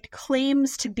 It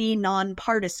claims to be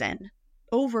nonpartisan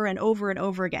over and over and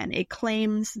over again. It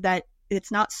claims that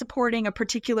it's not supporting a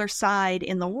particular side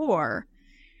in the war.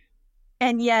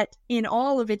 And yet, in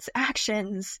all of its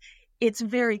actions, it's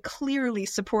very clearly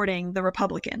supporting the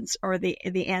Republicans, or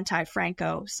the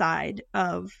anti-Franco side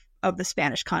of the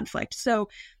Spanish conflict. So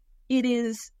it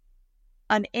is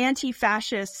an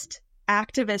anti-fascist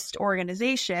activist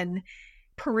organization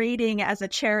parading as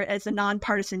a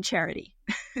nonpartisan charity,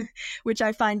 which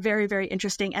I find very, very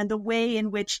interesting. And the way in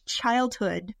which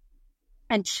childhood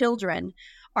and children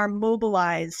are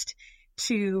mobilized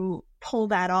to pull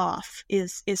that off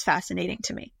is fascinating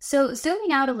to me. So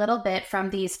zooming out a little bit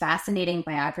from these fascinating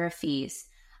biographies,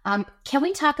 can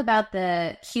we talk about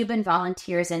the Cuban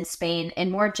volunteers in Spain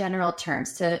in more general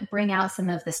terms to bring out some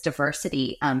of this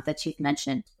diversity that you've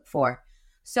mentioned before?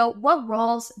 So what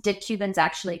roles did Cubans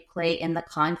actually play in the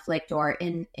conflict or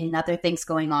in other things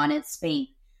going on in Spain?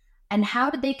 And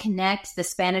how did they connect the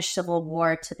Spanish Civil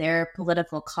War to their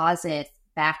political causes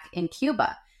back in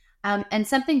Cuba? And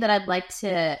something that I'd like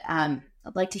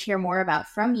to hear more about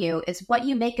from you is what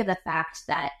you make of the fact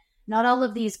that not all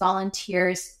of these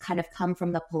volunteers kind of come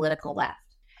from the political left.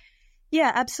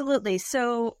 Yeah, absolutely.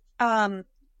 So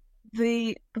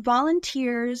the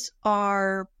volunteers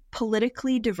are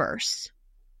politically diverse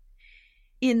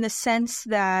in the sense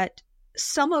that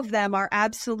some of them are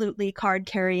absolutely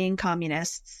card-carrying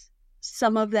communists.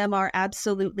 Some of them are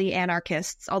absolutely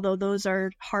anarchists, although those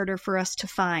are harder for us to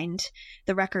find.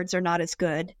 The records are not as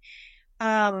good.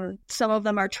 Some of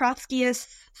them are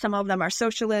Trotskyists. Some of them are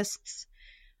socialists.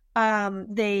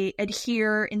 They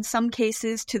adhere, in some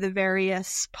cases, to the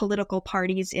various political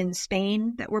parties in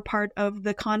Spain that were part of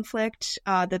the conflict,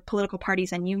 the political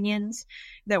parties and unions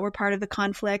that were part of the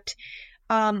conflict.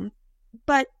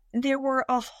 But there were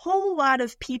a whole lot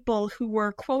of people who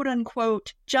were, quote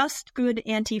unquote, just good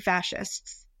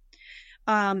anti-fascists,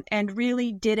 and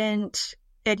really didn't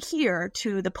adhere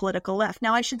to the political left.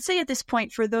 Now, I should say at this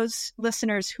point, for those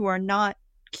listeners who are not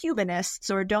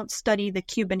Cubanists or don't study the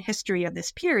Cuban history of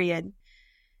this period,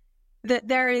 that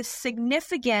there is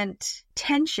significant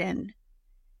tension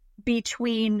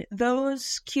between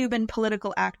those Cuban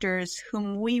political actors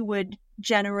whom we would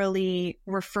generally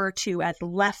refer to as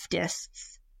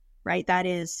leftists, right? That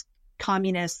is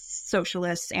communists,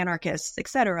 socialists, anarchists,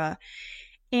 etc.,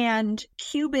 and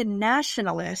Cuban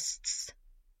nationalists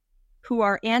who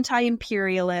are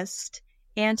anti-imperialist,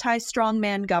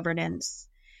 anti-strongman governance,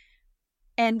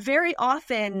 and very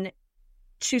often,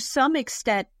 to some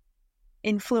extent,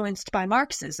 influenced by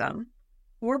Marxism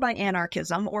or by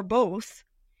anarchism or both,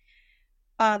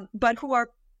 but who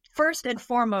are first and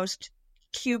foremost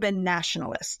Cuban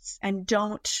nationalists and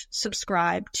don't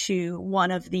subscribe to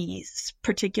one of these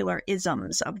particular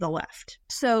isms of the left.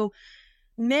 So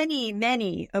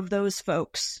many of those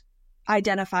folks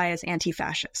identify as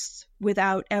anti-fascists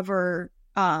without ever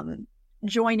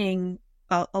joining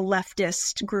a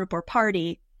leftist group or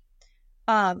party.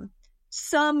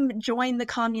 Some join the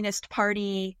Communist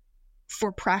Party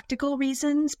for practical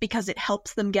reasons because it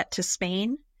helps them get to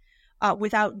Spain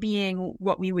without being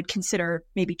what we would consider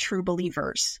maybe true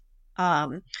believers.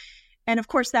 And of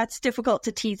course, that's difficult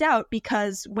to tease out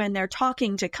because when they're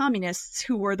talking to communists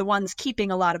who were the ones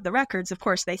keeping a lot of the records, of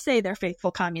course, they say they're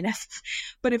faithful communists.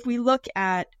 But if we look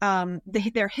at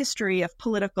their history of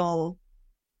political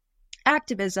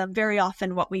activism, very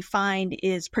often what we find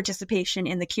is participation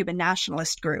in the Cuban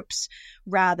nationalist groups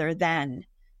rather than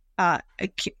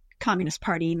Communist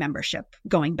Party membership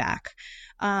going back.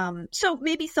 So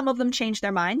maybe some of them changed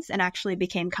their minds and actually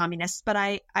became communists, but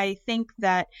I think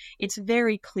that it's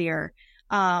very clear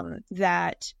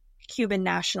that Cuban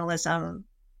nationalism,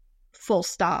 full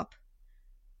stop,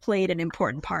 played an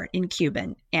important part in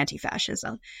Cuban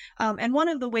anti-fascism. And one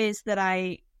of the ways that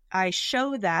I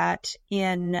show that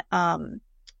in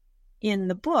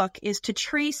the book is to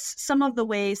trace some of the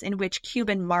ways in which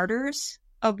Cuban martyrs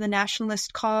of the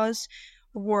nationalist cause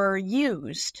were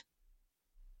used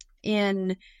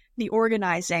in the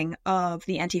organizing of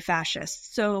the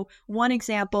anti-fascists. So one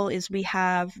example is we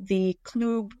have the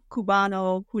Club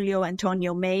Cubano Julio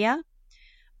Antonio Mella,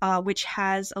 which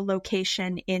has a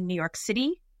location in New York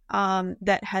City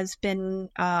that has been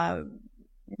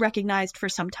recognized for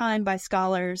some time by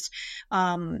scholars,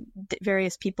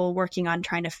 various people working on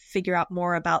trying to figure out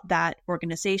more about that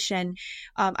organization.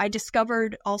 I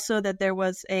discovered also that there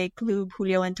was a Club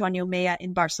Julio Antonio Mella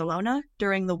in Barcelona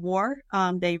during the war.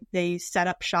 They set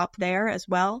up shop there as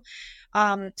well.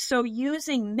 So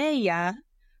using Mella,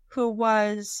 who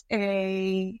was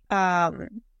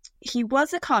he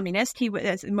was a communist. He,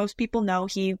 as most people know,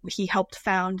 he helped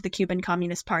found the Cuban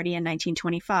Communist Party in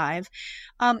 1925.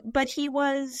 But he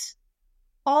was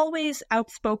always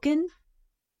outspoken.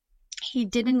 He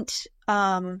didn't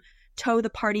toe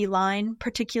the party line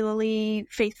particularly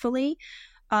faithfully.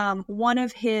 One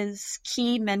of his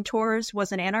key mentors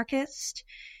was an anarchist,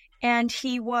 and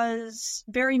he was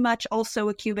very much also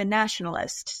a Cuban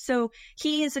nationalist. So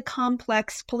he is a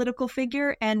complex political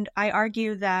figure, and I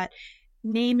argue that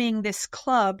naming this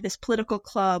club, this political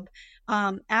club,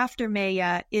 after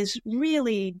Mella is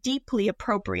really deeply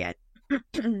appropriate,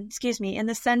 excuse me, in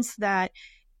the sense that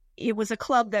it was a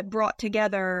club that brought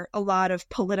together a lot of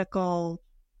political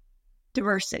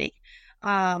diversity.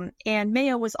 And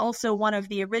Mella was also one of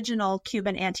the original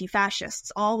Cuban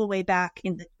anti-fascists all the way back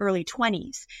in the early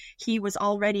 1920s. He was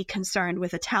already concerned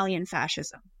with Italian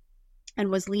fascism and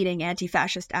was leading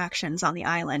anti-fascist actions on the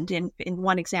island. In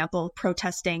one example,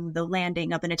 protesting the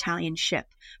landing of an Italian ship,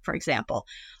 for example.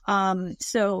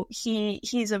 So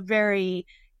he's a very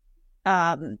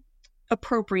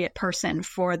appropriate person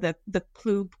for the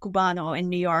Club Cubano in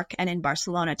New York and in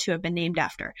Barcelona to have been named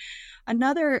after.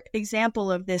 Another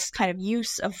example of this kind of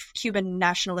use of Cuban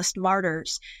nationalist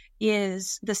martyrs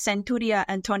is the Centuria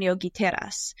Antonio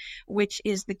Guiteras, which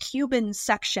is the Cuban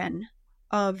section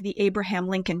of the Abraham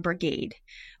Lincoln Brigade,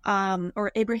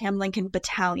 or Abraham Lincoln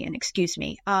Battalion,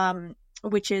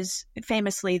 which is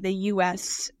famously the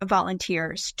U.S.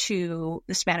 volunteers to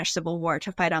the Spanish Civil War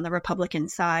to fight on the Republican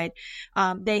side.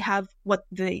 They have what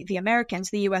the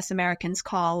U.S. Americans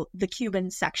call the Cuban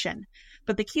section,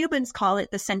 but the Cubans call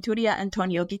it the Centuria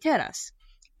Antonio Guiteras.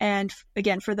 And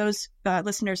again, for those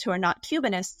listeners who are not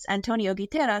Cubanists, Antonio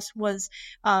Guiteras was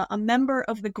a member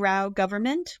of the Grau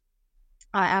government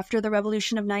after the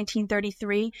Revolution of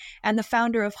 1933, and the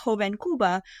founder of Joven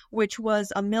Cuba, which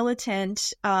was a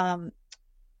militant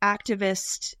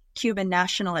activist Cuban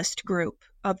nationalist group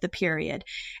of the period.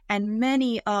 And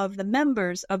many of the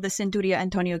members of the Centuria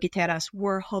Antonio Guiteras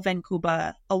were Joven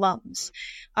Cuba alums.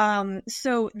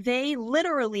 So they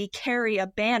literally carry a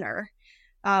banner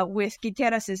with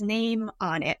Guiteras's name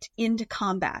on it into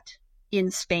combat in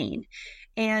Spain.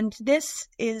 And this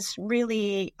is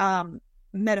really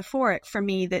metaphoric for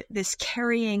me, that this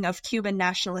carrying of Cuban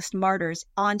nationalist martyrs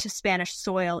onto Spanish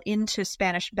soil, into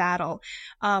Spanish battle,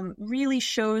 really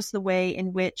shows the way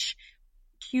in which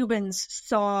Cubans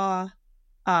saw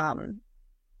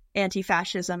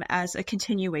anti-fascism as a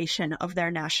continuation of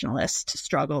their nationalist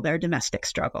struggle, their domestic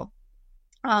struggle.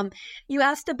 You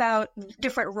asked about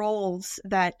different roles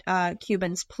that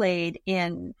Cubans played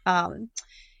in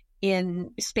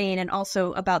Spain, and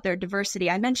also about their diversity.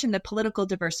 I mentioned the political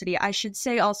diversity. I should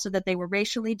say also that they were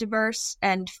racially diverse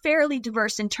and fairly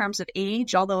diverse in terms of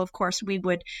age, although of course we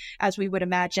would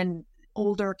imagine,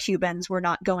 older Cubans were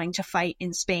not going to fight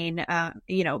in Spain.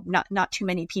 Not too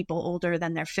many people older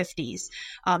than their 50s.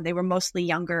 They were mostly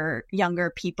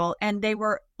younger people, and they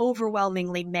were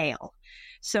overwhelmingly male.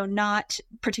 So not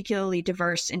particularly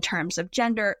diverse in terms of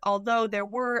gender, although there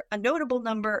were a notable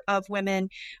number of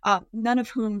women, none of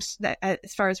whom,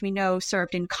 as far as we know,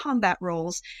 served in combat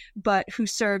roles, but who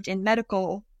served in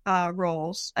medical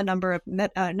roles, a number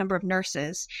of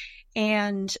nurses.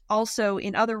 And also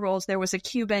in other roles, there was a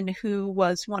Cuban who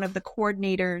was one of the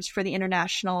coordinators for the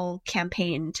international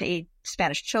campaign to aid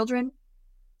Spanish children.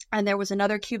 And there was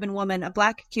another Cuban woman, a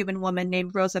Black Cuban woman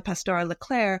named Rosa Pastora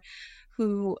Leclerc,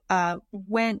 who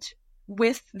went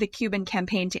with the Cuban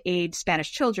campaign to aid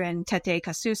Spanish children, Tete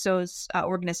Casuso's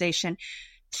organization,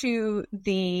 to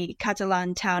the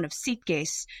Catalan town of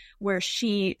Sitges, where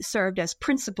she served as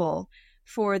principal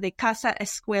for the Casa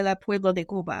Escuela Pueblo de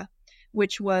Cuba,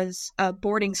 which was a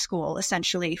boarding school,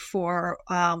 essentially, for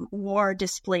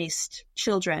war-displaced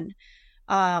children.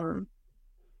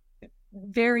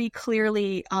 Very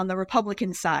clearly on the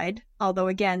Republican side, although,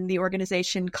 again, the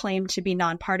organization claimed to be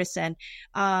nonpartisan.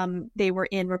 They were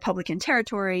in Republican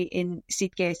territory in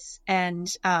Sitges, and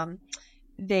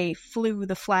they flew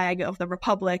the flag of the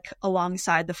Republic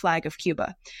alongside the flag of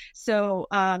Cuba. So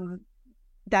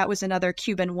that was another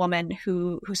Cuban woman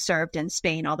who served in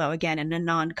Spain, although, again, in a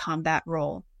non-combat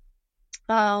role.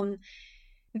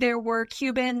 There were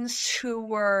Cubans who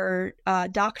were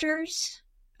doctors.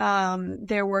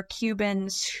 There were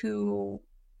Cubans who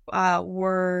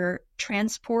were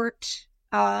transport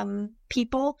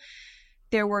people.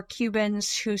 There were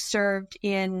Cubans who served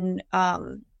in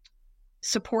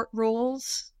support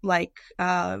roles like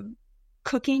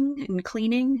cooking and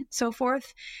cleaning, so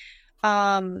forth.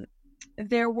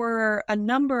 There were a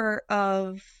number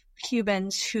of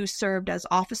Cubans who served as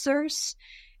officers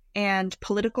and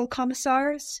political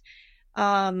commissars.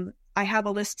 I have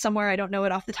a list somewhere. I don't know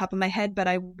it off the top of my head, but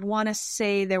I want to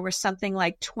say there were something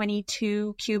like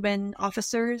 22 Cuban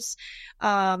officers.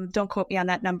 Don't quote me on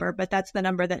that number, but that's the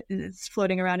number that is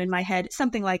floating around in my head,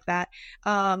 something like that.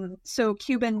 So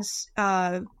Cubans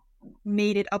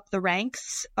made it up the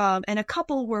ranks, and a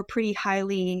couple were pretty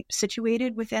highly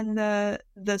situated within the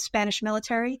Spanish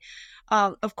military.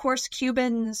 Of course,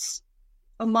 Cubans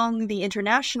among the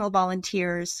international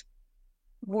volunteers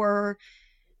were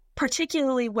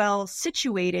particularly well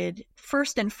situated,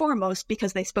 first and foremost,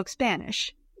 because they spoke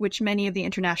Spanish, which many of the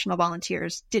international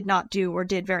volunteers did not do or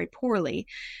did very poorly,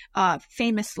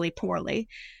 famously poorly.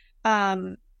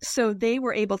 So they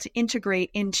were able to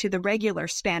integrate into the regular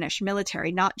Spanish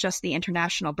military, not just the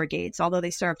international brigades, although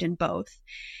they served in both.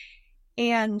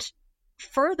 And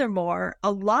furthermore,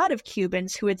 a lot of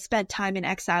Cubans who had spent time in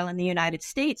exile in the United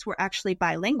States were actually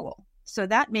bilingual. So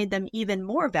that made them even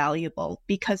more valuable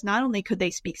because not only could they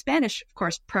speak Spanish, of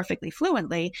course, perfectly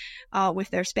fluently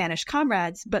with their Spanish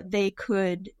comrades, but they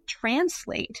could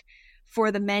translate for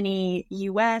the many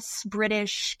U.S.,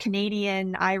 British,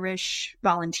 Canadian, Irish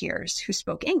volunteers who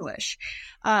spoke English.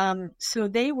 So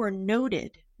they were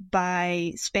noted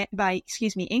by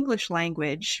English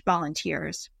language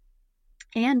volunteers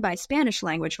and by Spanish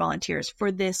language volunteers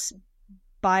for this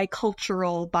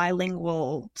bicultural,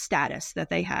 bilingual status that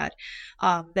they had,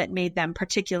 that made them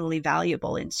particularly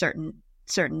valuable in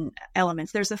certain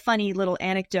elements. There's a funny little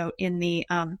anecdote in the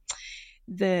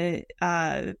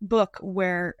book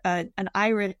where an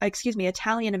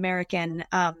Italian-American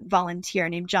volunteer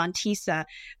named John Tisa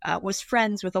was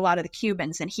friends with a lot of the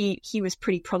Cubans, and he was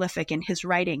pretty prolific in his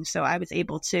writing. So I was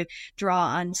able to draw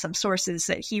on some sources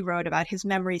that he wrote about his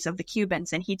memories of the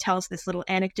Cubans. And he tells this little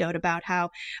anecdote about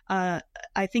how I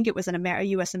think it was a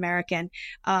U.S. American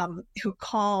who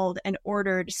called and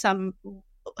ordered some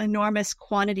enormous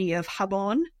quantity of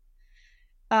jabón,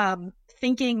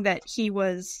 thinking that he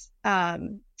was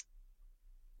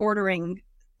ordering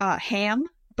ham,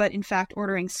 but in fact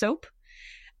ordering soap.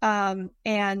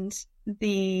 And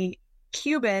the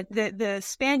Cuban, the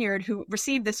Spaniard who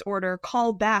received this order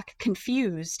called back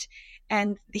confused.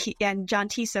 And John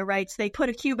Tisa writes, they put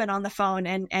a Cuban on the phone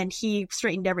and he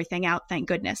straightened everything out, thank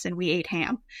goodness, and we ate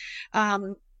ham.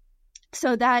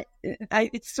 So that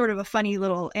it's sort of a funny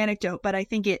little anecdote, but I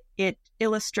think it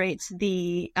illustrates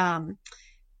the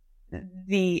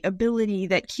ability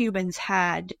that Cubans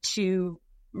had to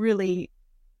really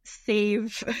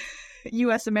save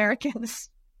U.S. Americans'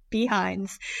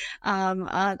 behinds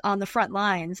on the front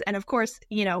lines. And of course,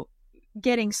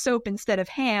 getting soap instead of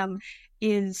ham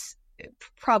is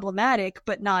problematic,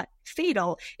 but not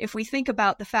fatal. If we think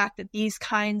about the fact that these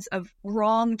kinds of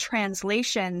wrong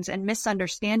translations and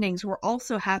misunderstandings were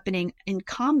also happening in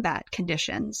combat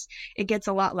conditions, it gets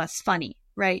a lot less funny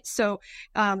right? So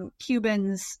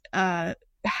Cubans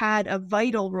had a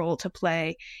vital role to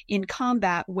play in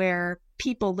combat where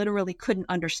people literally couldn't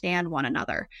understand one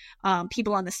another.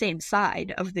 People on the same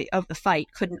side of the fight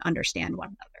couldn't understand one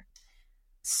another.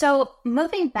 So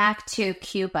moving back to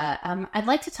Cuba, I'd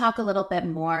like to talk a little bit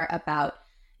more about,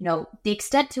 the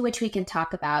extent to which we can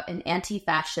talk about an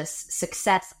anti-fascist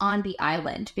success on the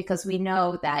island, because we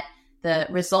know that the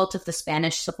result of the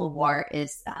Spanish Civil War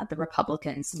is the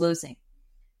Republicans losing.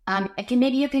 And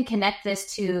maybe you can connect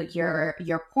this to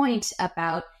your point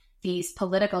about these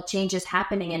political changes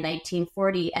happening in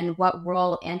 1940 and what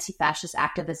role anti-fascist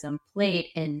activism played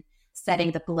in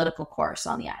setting the political course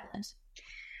on the island.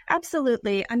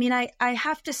 Absolutely. I mean, I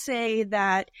have to say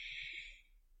that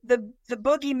the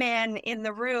boogeyman in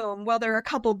the room, well, there are a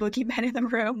couple boogeymen in the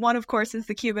room. One, of course, is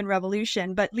the Cuban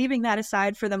Revolution. But leaving that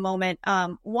aside for the moment,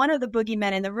 one of the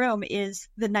boogeymen in the room is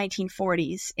the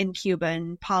 1940s in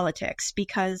Cuban politics,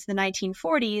 because the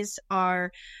 1940s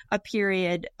are a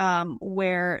period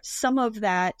where some of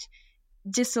that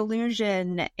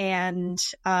disillusion and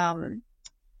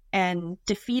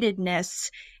defeatedness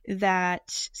that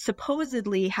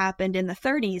supposedly happened in the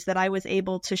 30s that I was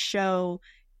able to show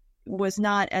was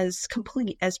not as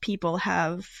complete as people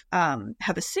have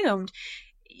assumed.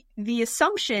 The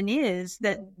assumption is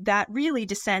that really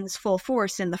descends full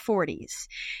force in the 40s.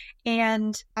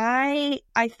 And I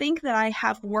think that I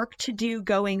have work to do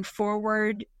going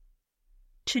forward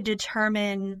to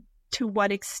determine to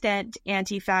what extent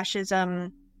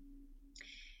anti-fascism,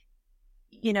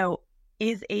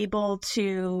 is able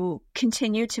to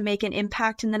continue to make an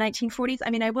impact in the 1940s. I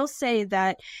mean, I will say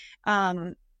that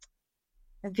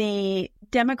the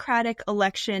Democratic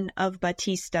election of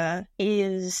Batista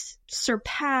is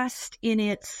surpassed in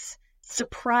its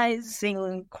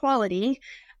surprising quality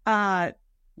by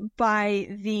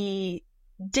the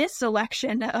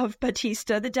diselection of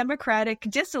Batista, the Democratic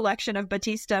diselection of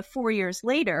Batista 4 years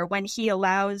later, when he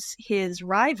allows his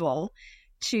rival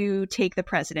to take the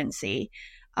presidency.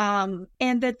 And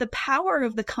that the power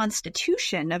of the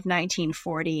Constitution of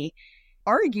 1940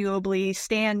 arguably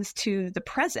stands to the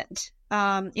present,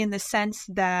 in the sense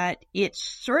that it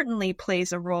certainly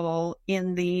plays a role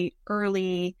in the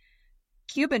early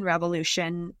Cuban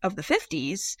Revolution of the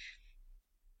 50s,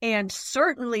 and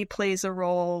certainly plays a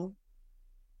role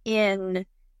in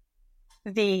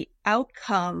the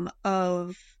outcome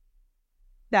of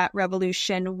that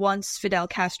revolution once Fidel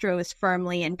Castro is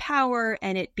firmly in power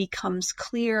and it becomes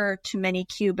clear to many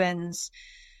Cubans,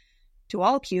 to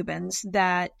all Cubans,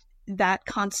 that that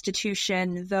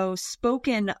constitution, though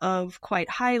spoken of quite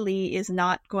highly, is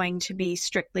not going to be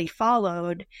strictly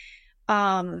followed.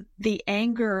 The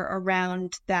anger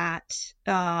around that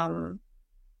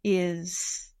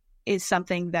is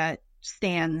something that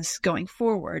stands going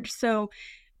forward. So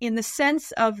in the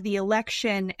sense of the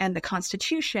election and the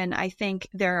Constitution, I think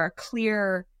there are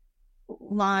clear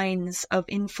lines of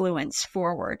influence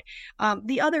forward.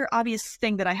 The other obvious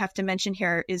thing that I have to mention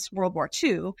here is World War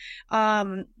II.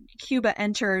 Cuba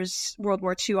enters World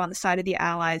War II on the side of the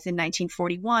Allies in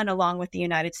 1941, along with the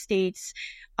United States.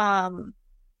 And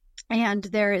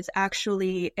there is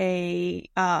actually a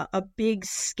big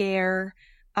scare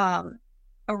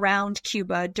around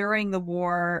Cuba during the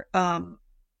war,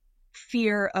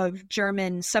 fear of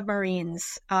German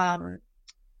submarines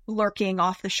lurking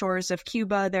off the shores of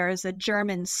Cuba. There is a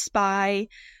German spy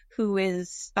who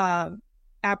is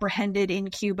apprehended in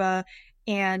Cuba,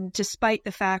 and despite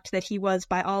the fact that he was,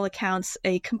 by all accounts,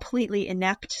 a completely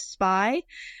inept spy,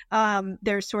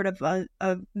 there's sort of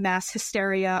a mass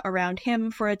hysteria around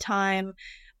him for a time.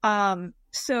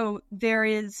 So there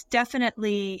is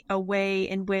definitely a way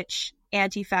in which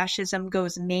anti-fascism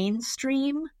goes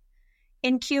mainstream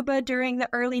in Cuba during the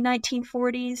early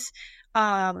 1940s.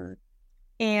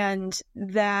 And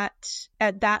that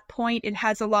at that point, it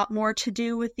has a lot more to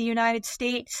do with the United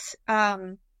States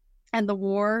and the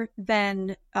war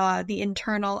than the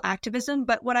internal activism.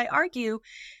 But what I argue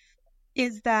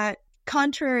is that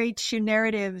contrary to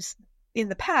narratives in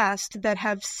the past that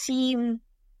have seen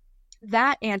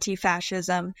that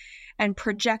anti-fascism and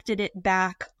projected it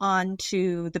back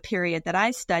onto the period that I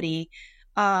study,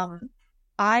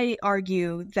 I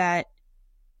argue that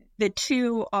the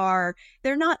two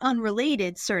they're not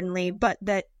unrelated, certainly, but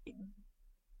that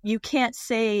you can't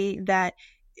say that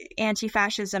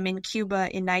anti-fascism in Cuba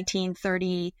in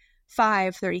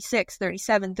 1935, 36,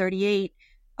 37, 38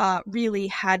 really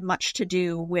had much to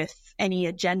do with any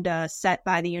agenda set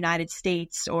by the United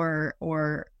States or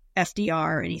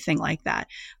FDR or anything like that.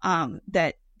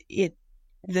 That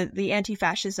the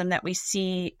anti-fascism that we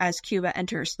see as Cuba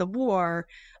enters the war,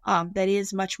 that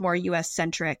is much more U.S.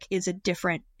 centric, is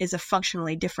a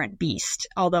functionally different beast,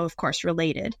 although of course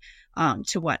related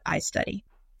to what I study.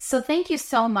 So thank you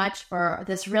so much for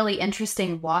this really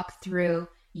interesting walk through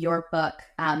your book.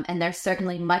 And there's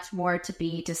certainly much more to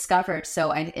be discovered.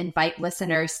 So I invite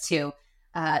listeners to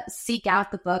seek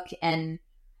out the book and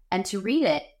to read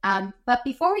it. But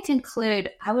before we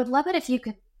conclude, I would love it if you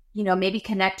could, maybe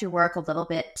connect your work a little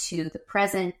bit to the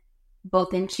present,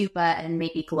 both in Cuba and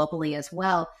maybe globally as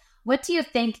well. What do you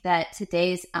think that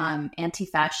today's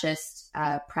anti-fascist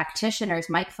practitioners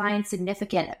might find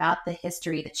significant about the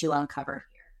history that you uncover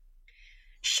here?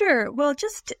 Sure. Well,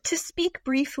 just to speak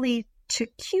briefly to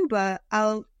Cuba,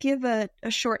 I'll give a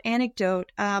short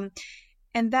anecdote, and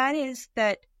that is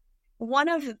that one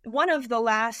of the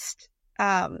last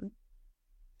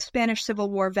Spanish Civil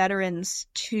War veterans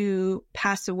to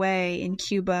pass away in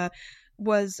Cuba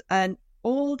was an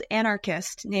old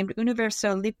anarchist named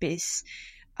Universo Lipis.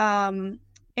 And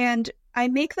I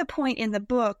make the point in the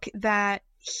book that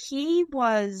he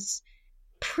was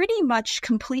pretty much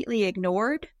completely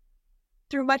ignored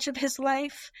through much of his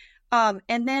life.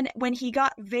 And then when he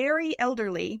got very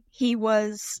elderly, he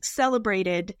was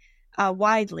celebrated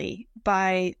widely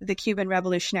by the Cuban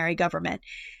revolutionary government.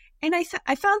 And I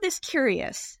found this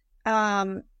curious.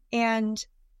 And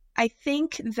I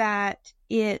think that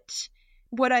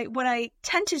what I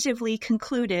tentatively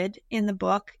concluded in the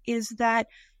book is that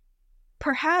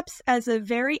perhaps as a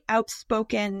very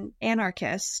outspoken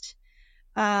anarchist,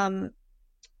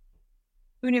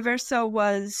 Universo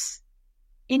was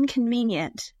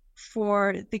inconvenient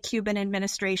for the Cuban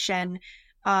administration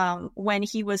when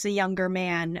he was a younger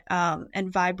man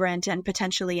and vibrant and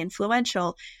potentially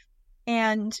influential.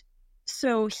 And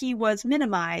so he was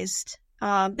minimized.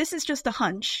 This is just a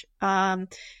hunch,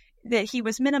 that he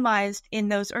was minimized in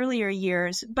those earlier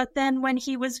years. But then when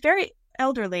he was very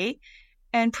elderly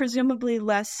and presumably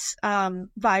less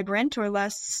vibrant or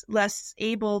less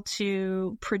able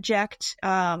to project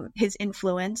his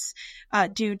influence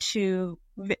due to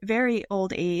very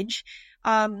old age,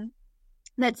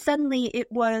 that suddenly it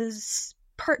was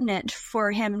pertinent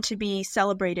for him to be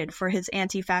celebrated for his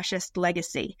anti-fascist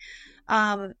legacy.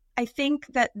 I think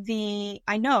that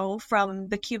I know from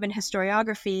the Cuban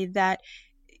historiography that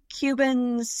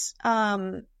Cubans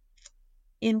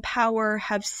in power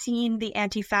have seen the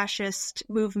anti-fascist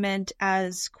movement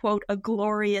as, quote, a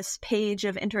glorious page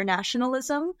of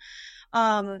internationalism,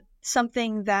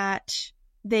 something that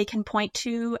they can point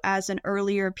to as an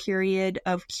earlier period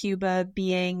of Cuba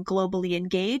being globally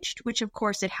engaged, which of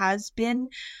course it has been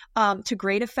to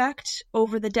great effect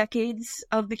over the decades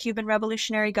of the Cuban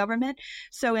revolutionary government.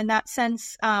 So in that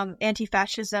sense,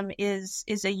 anti-fascism is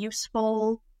a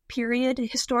useful period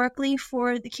historically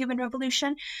for the Cuban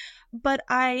Revolution. But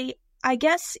I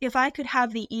guess if I could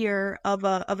have the ear of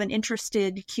an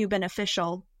interested Cuban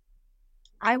official,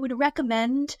 I would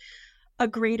recommend a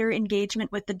greater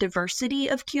engagement with the diversity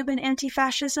of Cuban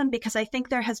anti-fascism, because I think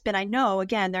there has been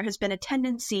a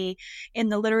tendency in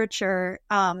the literature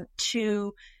in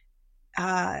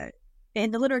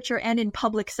the literature and in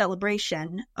public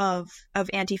celebration of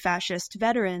anti-fascist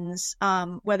veterans,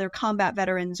 whether combat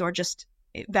veterans or just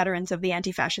veterans of the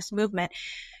anti-fascist movement,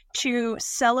 to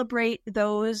celebrate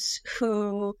those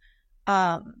who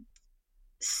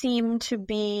seem to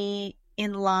be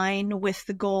in line with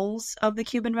the goals of the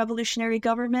Cuban revolutionary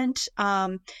government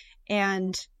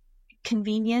and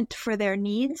convenient for their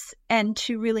needs, and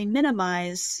to really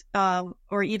minimize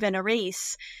or even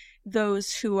erase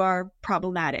those who are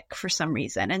problematic for some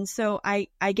reason. And so I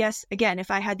guess, again, if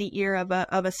I had the ear of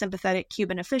a sympathetic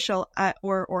Cuban official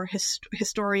or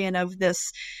historian of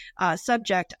this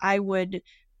subject, I would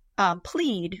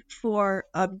plead for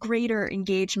a greater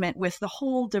engagement with the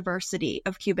whole diversity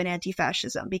of Cuban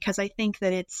anti-fascism, because I think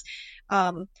that it's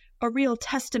a real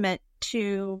testament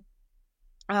to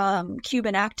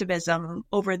Cuban activism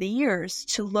over the years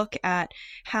to look at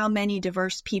how many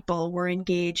diverse people were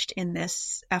engaged in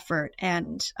this effort,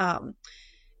 and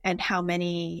how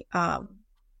many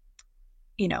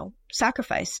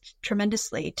sacrificed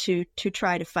tremendously to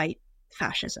try to fight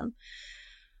fascism.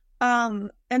 And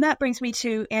that brings me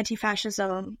to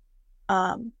anti-fascism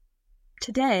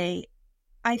today.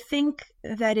 I think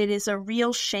that it is a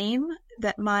real shame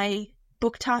that my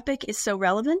book topic is so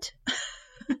relevant.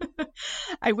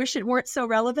 I wish it weren't so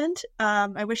relevant.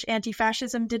 I wish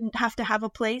anti-fascism didn't have to have a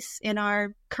place in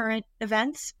our current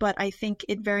events, but I think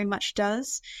it very much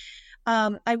does.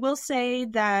 I will say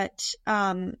that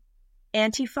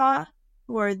Antifa,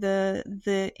 or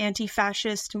the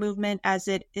anti-fascist movement as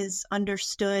it is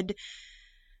understood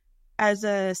as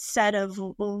a set of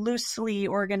loosely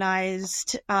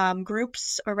organized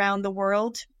groups around the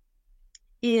world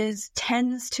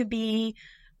tends to be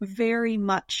very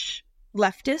much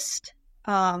leftist,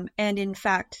 and in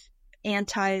fact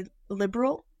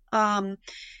anti-liberal.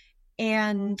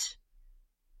 And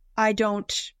I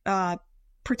don't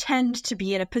pretend to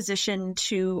be in a position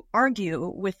to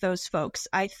argue with those folks.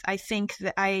 I think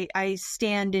that I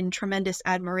stand in tremendous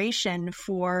admiration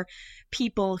for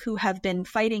people who have been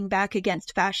fighting back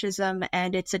against fascism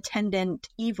and its attendant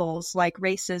evils like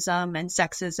racism and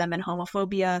sexism and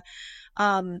homophobia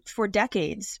for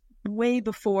decades, way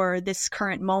before this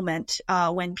current moment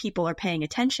when people are paying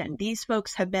attention. These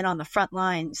folks have been on the front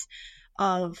lines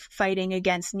of fighting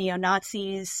against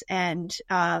neo-Nazis and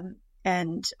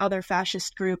other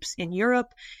fascist groups in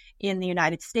Europe, in the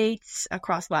United States,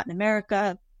 across Latin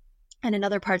America, and in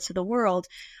other parts of the world.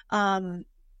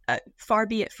 Far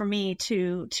be it for me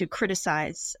to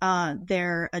criticize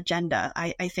their agenda.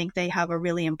 I think they have a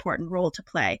really important role to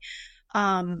play.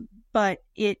 But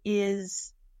it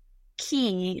is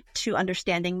key to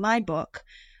understanding my book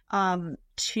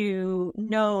to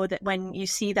know that when you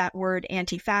see that word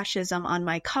anti-fascism on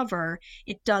my cover,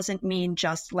 it doesn't mean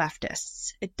just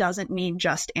leftists. It doesn't mean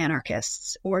just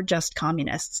anarchists or just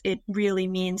communists. It really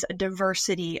means a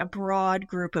diversity, a broad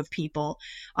group of people,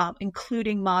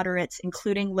 including moderates,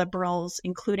 including liberals,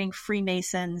 including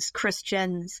Freemasons,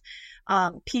 Christians,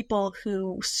 people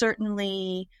who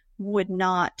certainly would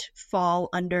not fall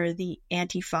under the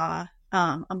Antifa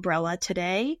umbrella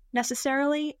today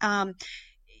necessarily.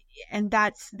 And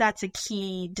that's a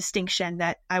key distinction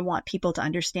that I want people to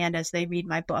understand as they read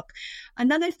my book.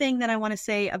 Another thing that I want to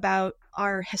say about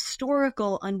our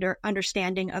historical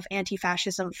understanding of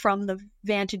anti-fascism from the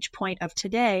vantage point of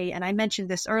today, and I mentioned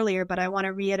this earlier, but I want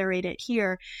to reiterate it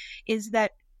here, is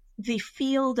that the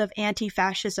field of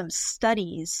anti-fascism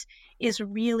studies is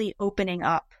really opening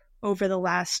up over the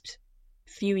last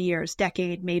few years,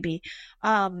 decade maybe,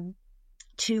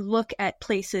 to look at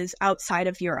places outside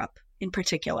of Europe in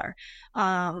particular.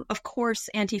 Of course,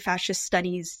 anti-fascist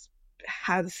studies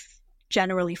have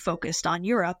generally focused on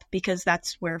Europe because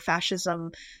that's where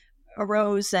fascism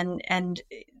arose, and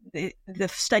the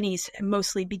studies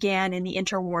mostly began in the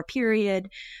interwar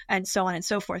period and so on and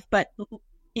so forth. But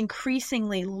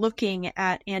increasingly looking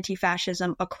at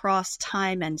anti-fascism across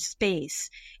time and space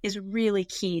is really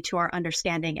key to our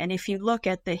understanding. And if you look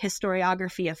at the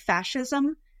historiography of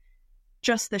fascism,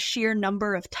 just the sheer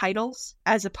number of titles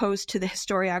as opposed to the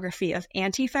historiography of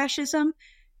anti-fascism,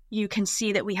 you can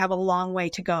see that we have a long way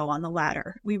to go on the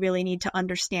latter. We really need to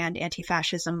understand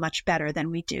anti-fascism much better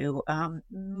than we do.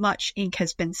 Much ink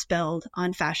has been spilled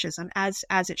on fascism, as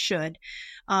it should,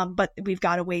 but we've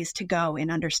got a ways to go in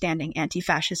understanding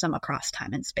anti-fascism across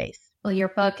time and space. Well, your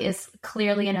book is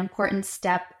clearly an important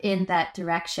step in that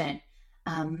direction.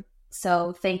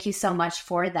 So thank you so much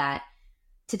for that.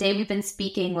 Today, we've been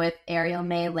speaking with Ariel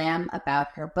May Lambe about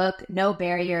her book, No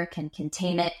Barrier Can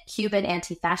Contain It, Cuban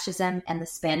Anti-Fascism and the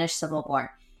Spanish Civil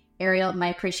War. Ariel, my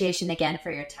appreciation again for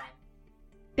your time.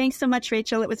 Thanks so much,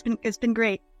 Rachel. It's been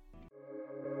great.